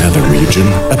 for your nether region,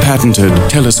 a patented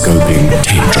telescoping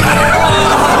tape dryer.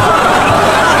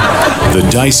 The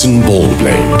Dyson Ball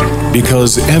Blade,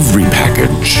 because every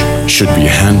package should be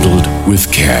handled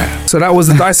with care. So that was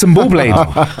the Dyson Ball Blade.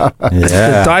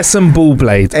 The Dyson Ball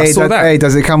Blade. I saw that. Hey,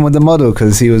 does it come with the model?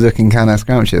 Because he was looking kind of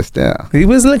scrumptious there. He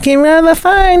was looking rather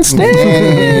fine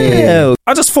still.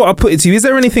 I just thought I'd put it to you. Is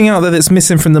there anything out there that's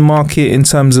missing from the market in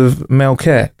terms of male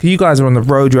care? Because you guys are on the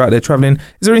road, you're out there travelling.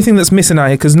 Is there anything that's missing out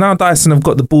here? Because now Dyson have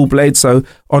got the Ball Blade. So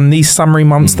on these summery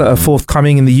months that are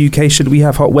forthcoming in the UK, should we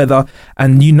have hot weather,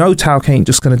 and you know talc ain't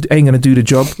gonna do the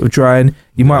job of drying,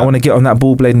 you might want to get on that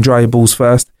Ball Blade and dry your balls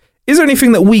first. Is there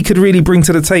anything that we could really bring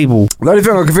to the table? The only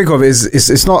thing I can think of is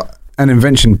it's not an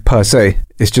invention per se.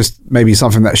 It's just maybe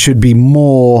something that should be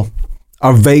more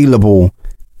available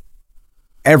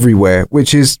everywhere,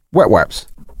 which is wet wipes.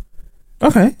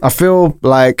 Okay. I feel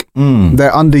like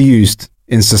they're underused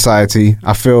in society.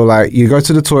 I feel like you go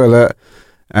to the toilet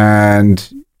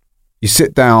and you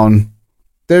sit down.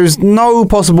 There's no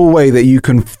possible way that you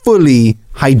can fully,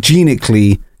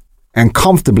 hygienically and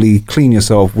comfortably clean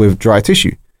yourself with dry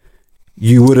tissue.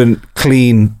 You wouldn't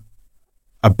clean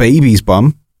a baby's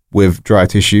bum with dry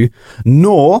tissue,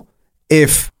 nor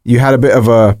if you had a bit of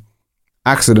a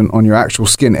accident on your actual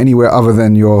skin anywhere other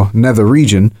than your nether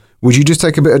region, would you just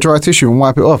take a bit of dry tissue and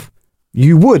wipe it off?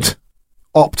 You would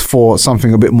opt for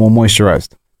something a bit more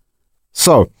moisturized.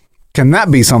 So, can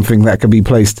that be something that could be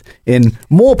placed in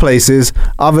more places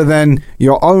other than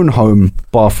your own home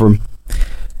bathroom?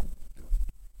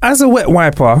 As a wet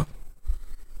wiper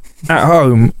at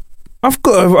home, I've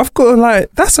got to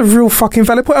like, that's a real fucking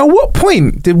valid point. At what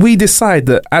point did we decide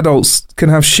that adults can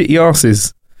have shitty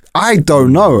asses? I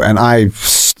don't know, and I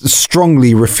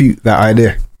strongly refute that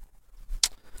idea.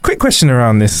 Quick question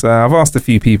around this. I've asked a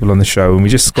few people on the show, and we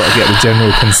just got to get the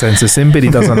general consensus in. Billy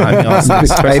doesn't like me answering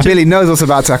this question. Hey, Billy knows what's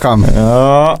about to come.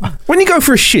 When you go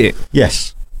for a shit,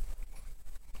 yes.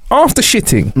 After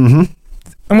shitting,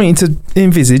 I want you to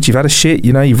envisage you've had a shit.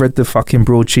 You know, you've read the fucking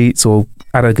broadsheets or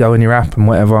had a go in your app and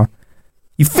whatever.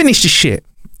 You finished your shit.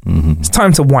 It's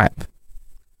time to wipe.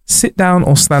 Sit down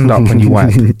or stand up when you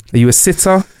wipe. Are you a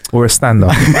sitter or a stand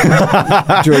up?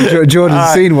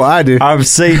 Jordan's seen what I do. I've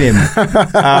seen him.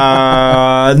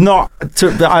 I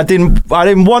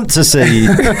didn't want to see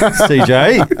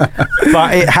CJ,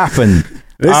 but it happened.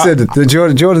 Listen,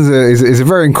 Jordan is a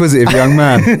very inquisitive young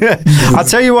man. I'll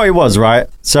tell you what it was, right?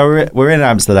 So we're in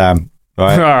Amsterdam,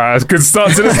 right? That's a good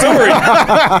start to the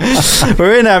story.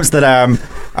 We're in Amsterdam.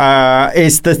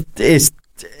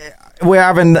 We're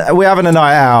having a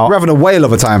night out. We're having a whale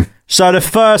of a time. So the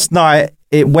first night,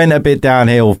 it went a bit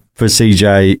downhill for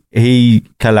CJ. He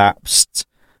collapsed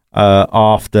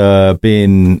after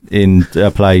being in a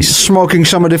place smoking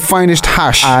some of the finest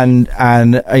hash,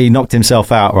 and he knocked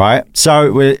himself out. Right.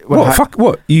 So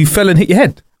what? You fell and hit your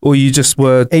head, or you just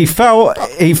were? He fell off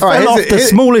the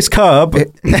smallest curb.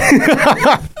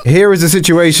 Here is the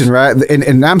situation, right?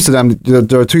 In Amsterdam,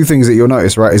 there are two things that you'll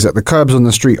notice, right? Is that the curbs on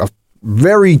the street are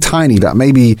very tiny, that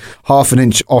maybe half an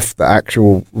inch off the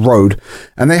actual road,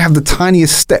 and they have the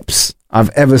tiniest steps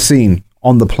I've ever seen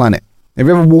on the planet. Have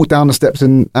you ever walked down the steps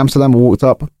in Amsterdam or walked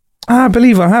up? I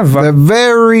believe I have. They're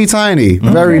very tiny,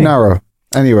 very narrow.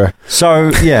 Anyway, so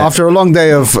yeah, after a long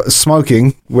day of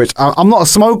smoking, which I'm not a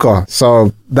smoker,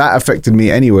 so that affected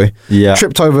me anyway. Yeah,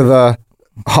 tripped over the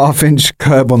half-inch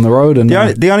curb on the road, and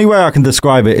the only way I can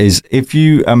describe it is if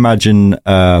you imagine.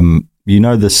 You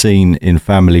know the scene in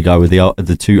Family Guy with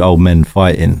the two old men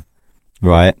fighting,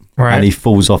 right? And he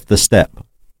falls off the step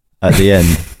at the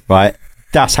end, right?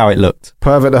 That's how it looked.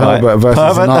 Pervert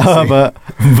Herbert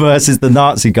versus the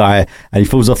Nazi guy, and he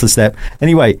falls off the step.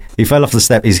 Anyway, he fell off the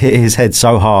step. He's hit his head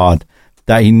so hard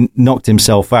that he knocked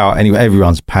himself out. Anyway,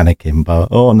 everyone's panicking, but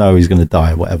oh no, he's going to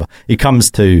die, whatever. He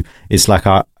comes to, he's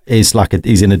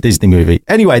in a Disney movie.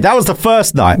 Anyway, that was the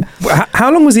first night.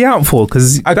 How long was he out for?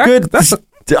 Because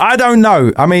I don't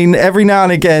know. I mean, every now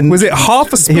and again... Was it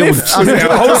half a spliff?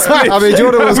 I mean,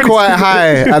 Jordan was quite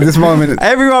high at this moment.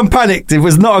 Everyone panicked. It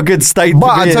was not a good state But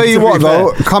I tell you what,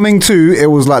 though, coming to, it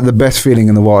was like the best feeling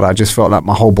in the world. I just felt like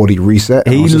my whole body reset.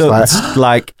 He looked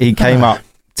like he came up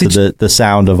to the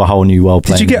sound of A Whole New World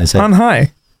playing. Did you get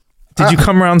unhigh? Did you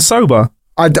come around sober?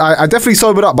 I definitely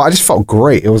sobered up, but I just felt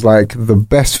great. It was like the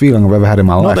best feeling I've ever had in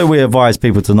my life. Not that we advise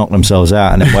people to knock themselves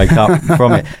out and then wake up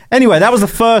from it. Anyway, that was the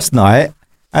first night.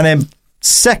 And then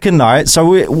second night,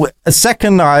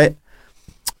 second night,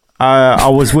 I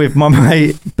was with my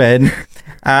mate, Ben,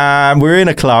 and we're in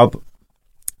a club.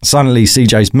 Suddenly,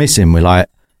 CJ's missing. We're like,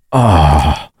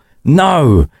 oh,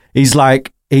 no. He's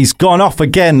gone off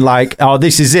again. Like, oh,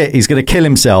 this is it. He's going to kill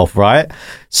himself, right?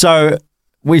 So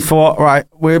we thought, right,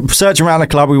 we're searching around the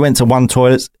club. We went to one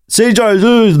toilet.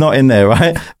 CJ's not in there,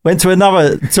 right? Went to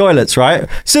another toilets, right?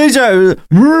 CJ,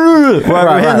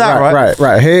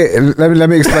 right. Here, let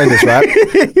me explain this, right?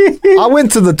 I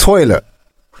went to the toilet.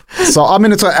 So I'm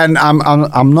in the toilet, and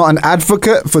I'm not an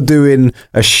advocate for doing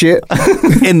a shit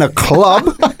in the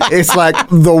club. It's like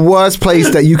the worst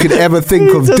place that you could ever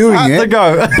think of doing it.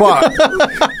 But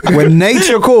when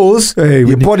nature calls,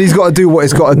 your body's got to do what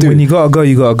it's got to do. When you got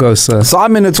to go, sir. So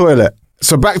I'm in the toilet.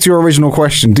 So back to your original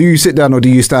question: do you sit down or do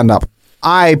you stand up?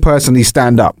 I personally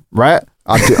stand up. Right?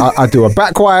 I do a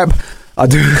back wipe.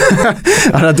 And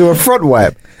I do a front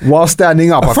wipe while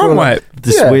standing up. A front wipe.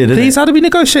 This is weird. Please, how do we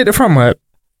negotiate the front wipe?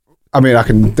 I mean, I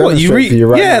can demonstrate for you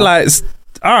right now. like,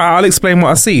 all right, I'll explain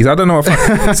what I see. I don't know if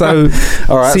so.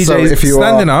 All right, CJ's so if you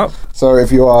standing up. So if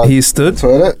you are, he's stood.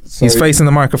 Toilet. So he's facing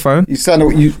the microphone. You stand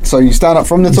up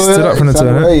from the toilet. Stood up from the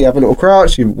toilet. Away, you have a little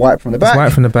crouch. You wipe from the back.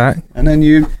 Wipe from the back, and then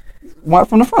you wipe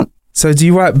from the front. So do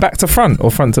you wipe back to front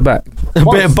or front to back? A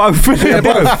bit of both.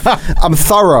 I'm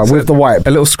thorough with the wipe. A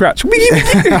little scratch.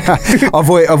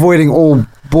 Avoiding all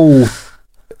ball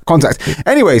contact.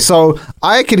 Anyway, so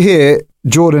I could hear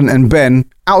Jordan and Ben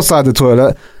outside the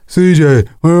toilet. CJ,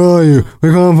 where are you? We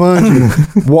can't find you.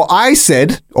 What I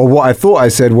said, or what I thought I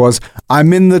said, was,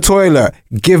 I'm in the toilet.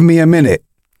 Give me a minute.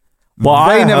 What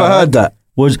they never heard that.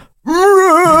 Was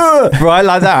right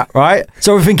like that, right?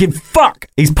 So we're thinking, fuck,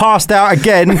 he's passed out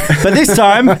again, but this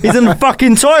time he's in the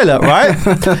fucking toilet, right?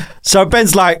 So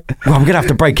Ben's like, well, I'm gonna have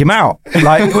to break him out.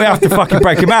 Like, we have to fucking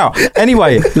break him out.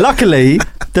 Anyway, luckily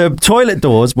the toilet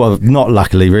doors, well, not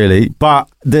luckily really, but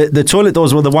the toilet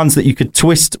doors were the ones that you could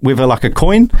twist with a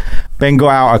coin. Ben got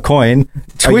out a coin,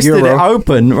 twisted it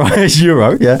open, right?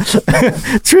 Euro, yeah.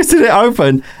 Twisted it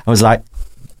open. I was like,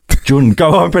 Jordan,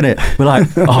 go open it. We're like,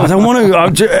 oh, I don't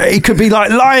want to. He could be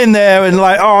like lying there and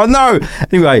like, oh no.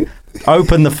 Anyway,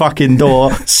 open the fucking door.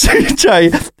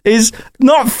 CJ is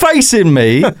not facing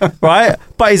me, right?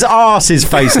 But his arse is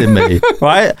facing me,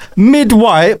 right? Mid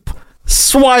wipe,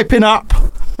 swiping up.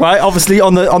 Right, obviously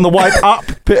on the wipe up,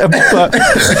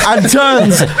 and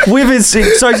turns with his,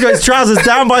 so he's got his trousers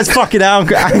down by his fucking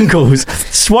ankles,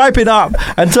 swiping up,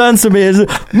 and turns to me and says,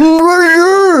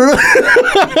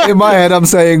 in my head I'm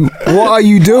saying, what are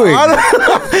you doing? And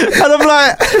I'm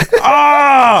like,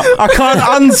 I can't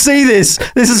unsee this.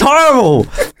 This is horrible.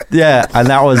 Yeah, and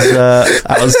that was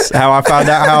how I found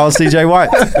out how CJ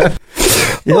wiped.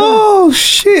 Yeah. Oh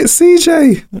shit,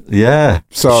 CJ. Yeah.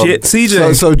 So shit,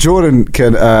 CJ. So Jordan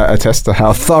can attest to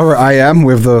how thorough I am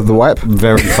with the wipe.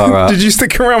 Very thorough. Did you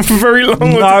stick around for very long?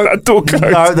 No, that door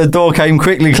closed? No, the door came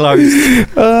quickly closed.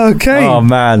 Okay. Oh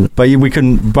man, but we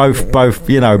can both.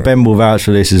 Ben will vouch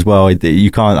for this as well.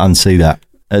 You can't unsee that.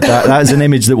 That is an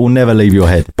image that will never leave your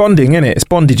head. Bonding, innit? It's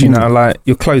bonded. You know, like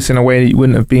you're close in a way that you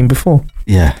wouldn't have been before.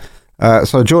 Yeah.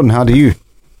 So Jordan, how do you?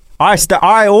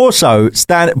 I also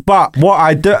stand, but what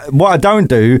I don't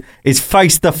do is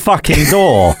face the fucking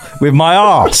door with my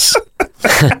arse.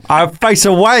 I face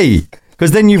away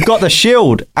because then you've got the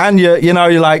shield and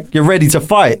you're ready to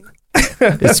fight.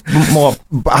 It's more.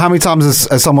 But how many times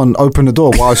has someone opened the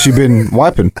door whilst you've been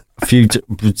wiping?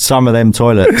 Some of them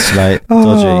toilets, like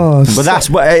dodgy. But that's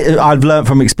what I've learned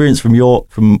from experience from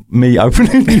me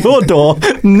opening your door.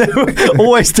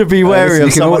 Always to be wary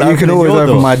of someone. You can always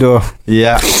open my door.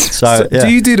 Yeah. So yeah.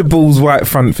 Do you do the balls white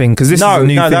front thing? Because this is a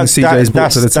new thing CJ's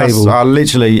brought to the table.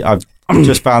 I've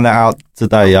just found that out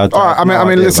today. All right. I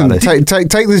mean, listen.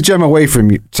 Take this gem away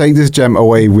from you. Take this gem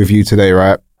away with you today,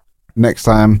 right? Next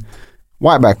time,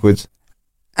 wipe backwards,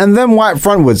 and then wipe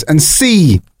frontwards, and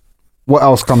see what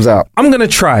else comes out. I'm going to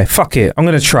try. Fuck it. I'm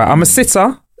going to try. I'm a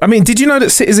sitter. I mean, did you know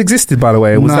that sitters existed, by the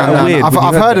way? Was that weird?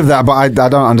 I've heard of that, but I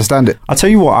don't understand it. I'll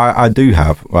tell you what I do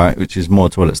have, right, which is more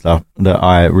toilet stuff that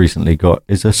I recently got,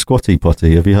 is a squatty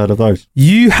potty. Have you heard of those?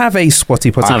 You have a squatty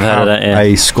potty? I've heard of that, yeah.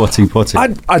 A squatty potty.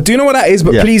 I do know what that is,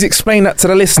 but please explain that to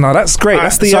the listener. That's great.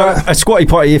 That's the a squatty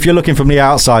potty, if you're looking from the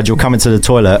outside, you'll come into the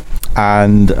toilet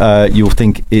and you'll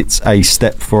think it's a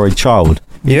step for a child.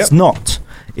 Yep. It's not.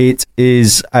 It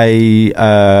is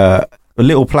a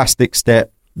little plastic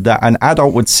step that an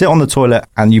adult would sit on the toilet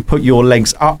and you put your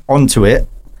legs up onto it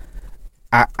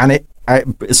and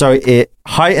So it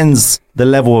heightens the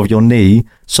level of your knee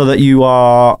so that you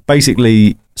are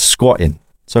basically squatting.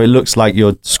 So it looks like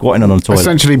you're squatting on a toilet.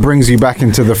 Essentially brings you back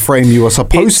into the frame you were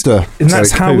supposed to. And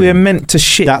that's how we're meant to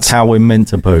shit. That's how we're meant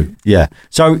to poo. Yeah.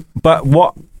 So, but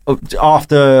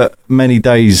after many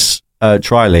days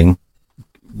trialing,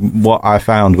 what I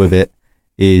found with it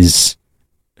is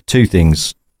two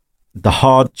things. The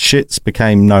hard shits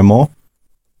became no more.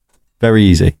 Very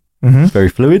easy. Mm-hmm. Very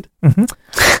fluid. Mm-hmm.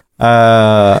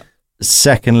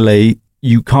 Secondly,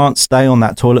 you can't stay on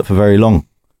that toilet for very long.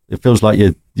 It feels like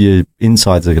your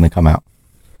insides are going to come out.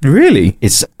 Really?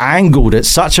 It's angled at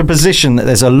such a position that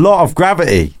there's a lot of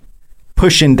gravity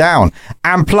pushing down.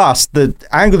 And plus, the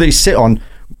angle that you sit on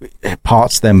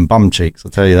parts them bum cheeks,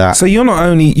 I'll tell you that. So you're not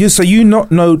only... you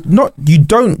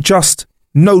don't just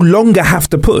no longer have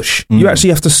to push. You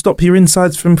actually have to stop your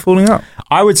insides from falling out.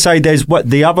 I would say there's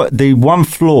the one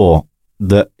flaw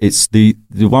that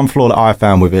I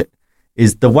found with it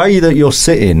is the way that you're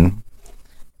sitting,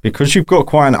 because you've got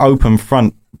quite an open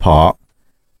front part,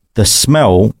 the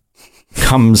smell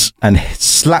comes and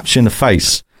slaps you in the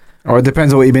face. Or it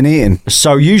depends on what you've been eating.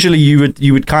 So usually you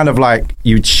would kind of like,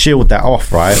 you'd shield that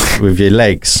off, right, with your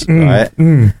legs, right?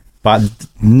 But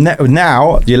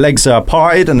now your legs are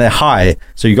parted and they're high,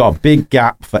 so you've got a big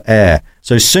gap for air.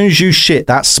 So as soon as you shit,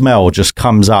 that smell just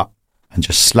comes up and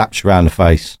just slaps you around the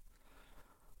face.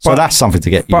 So that's something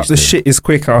to get used to. But the shit is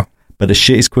quicker. But the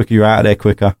shit is quicker. You're out of there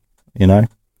quicker, you know?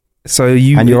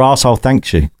 And your arsehole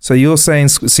thanks you. So you're saying,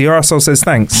 so your arsehole says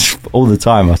thanks? All the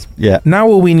time, yeah. Now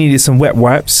all we need is some wet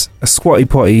wipes, a squatty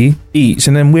potty each,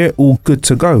 and then we're all good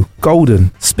to go. Golden.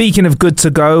 Speaking of good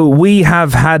to go, we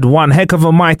have had one heck of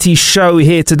a mighty show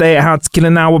here today at How to Kill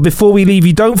an Hour. Before we leave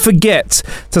you, don't forget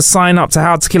to sign up to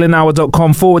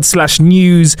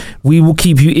howtokillanhour.com/news. We will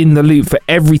keep you in the loop for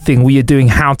everything we are doing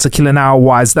How to Kill an Hour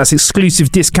wise. That's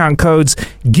exclusive discount codes,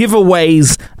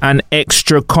 giveaways, and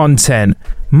extra content.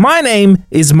 My name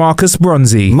is Marcus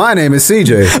Bronzy. My name is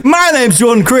CJ. My name's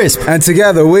Jordan Crisp. And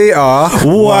together we are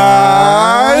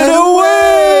Wide Awake.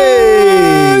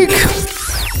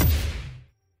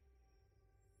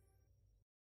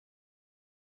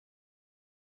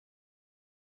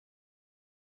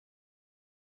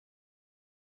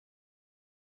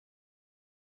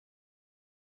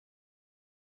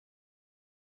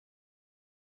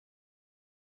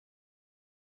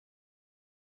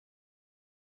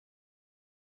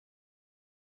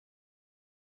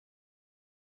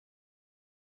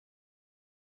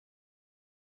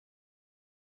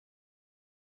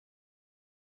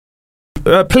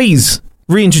 Please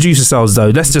reintroduce yourselves, though.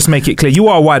 Let's just make it clear. You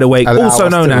are Wide Awake, also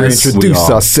known as...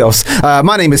 Reintroduce ourselves.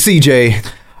 My name is CJ.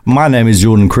 My name is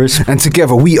Jordan Crisp. And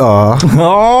together we are...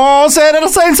 Oh, say it at the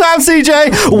same time,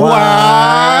 CJ.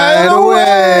 Wide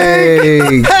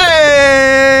Awake.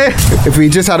 Hey! If we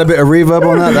just had a bit of reverb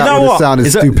on that, that would have sounded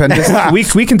stupendous.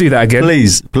 we can do that again.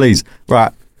 Please.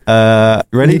 Right.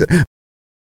 Ready?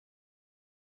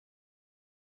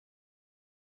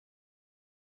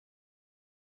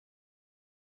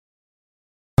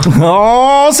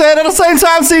 Oh, say it at the same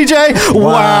time, CJ.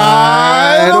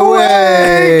 Wide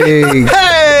Awake.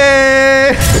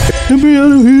 Hey!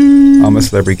 I'm a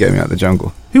celebrity, get me out of the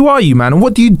jungle. Who are you, man, and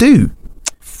what do you do?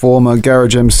 Former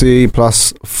garage MC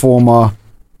plus former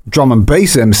drum and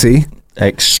bass MC.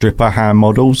 Ex-stripper hand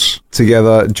models.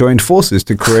 Together joined forces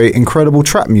to create incredible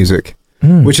trap music,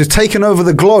 which has taken over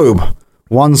the globe,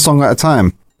 one song at a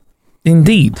time.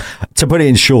 Indeed. To put it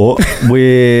in short,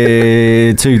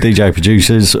 we're two DJ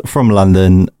producers from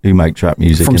London who make trap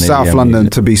music. From South London,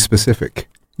 music. to be specific.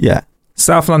 Yeah.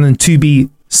 South London, to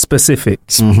be specific.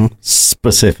 Mm-hmm.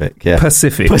 Specific, yeah.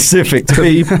 Pacific. To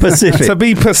be Pacific. To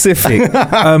be Pacific.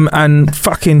 And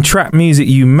fucking trap music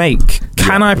you make.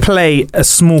 Can I play a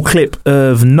small clip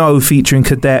of No featuring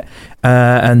Cadet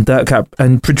and Dirt Cap,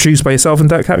 and produced by yourself and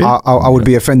Dirt Cap? Yeah? I would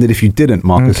be offended if you didn't,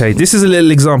 Marcus. Okay, this is a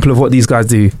little example of what these guys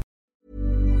do.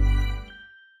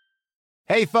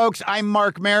 Hey folks, I'm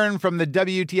Mark Maron from the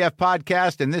WTF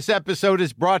Podcast, and this episode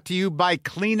is brought to you by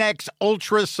Kleenex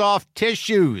Ultra Soft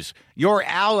Tissues, your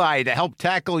ally to help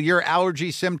tackle your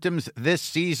allergy symptoms this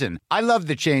season. I love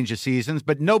the change of seasons,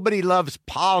 but nobody loves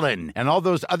pollen and all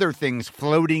those other things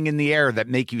floating in the air that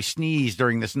make you sneeze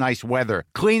during this nice weather.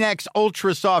 Kleenex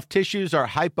Ultra Soft Tissues are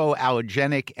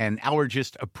hypoallergenic and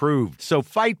allergist approved, so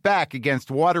fight back against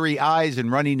watery eyes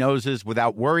and runny noses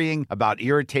without worrying about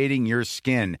irritating your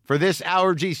skin. For this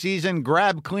allergy season,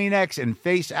 grab Kleenex and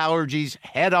face allergies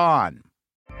head on.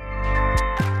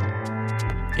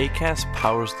 Acast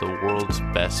powers the world's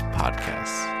best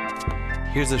podcasts.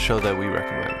 Here's a show that we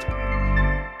recommend.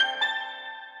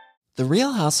 The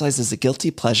Real Housewives is a guilty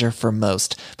pleasure for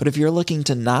most, but if you're looking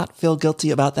to not feel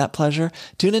guilty about that pleasure,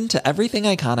 tune in to Everything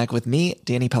Iconic with me,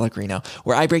 Danny Pellegrino,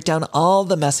 where I break down all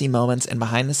the messy moments and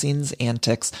behind-the-scenes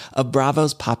antics of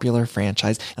Bravo's popular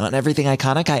franchise. And on Everything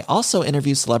Iconic, I also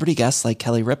interview celebrity guests like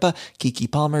Kelly Ripa,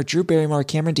 Keke Palmer, Drew Barrymore,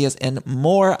 Cameron Diaz, and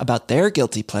more about their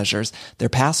guilty pleasures, their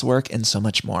past work, and so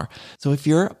much more. So if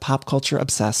you're pop culture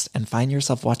obsessed and find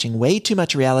yourself watching way too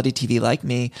much reality TV like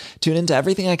me, tune into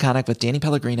Everything Iconic with Danny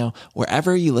Pellegrino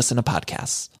wherever you listen to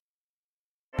podcasts.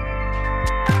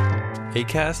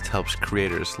 Acast helps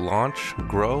creators launch,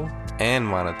 grow, and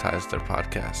monetize their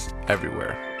podcasts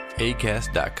everywhere.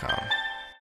 Acast.com.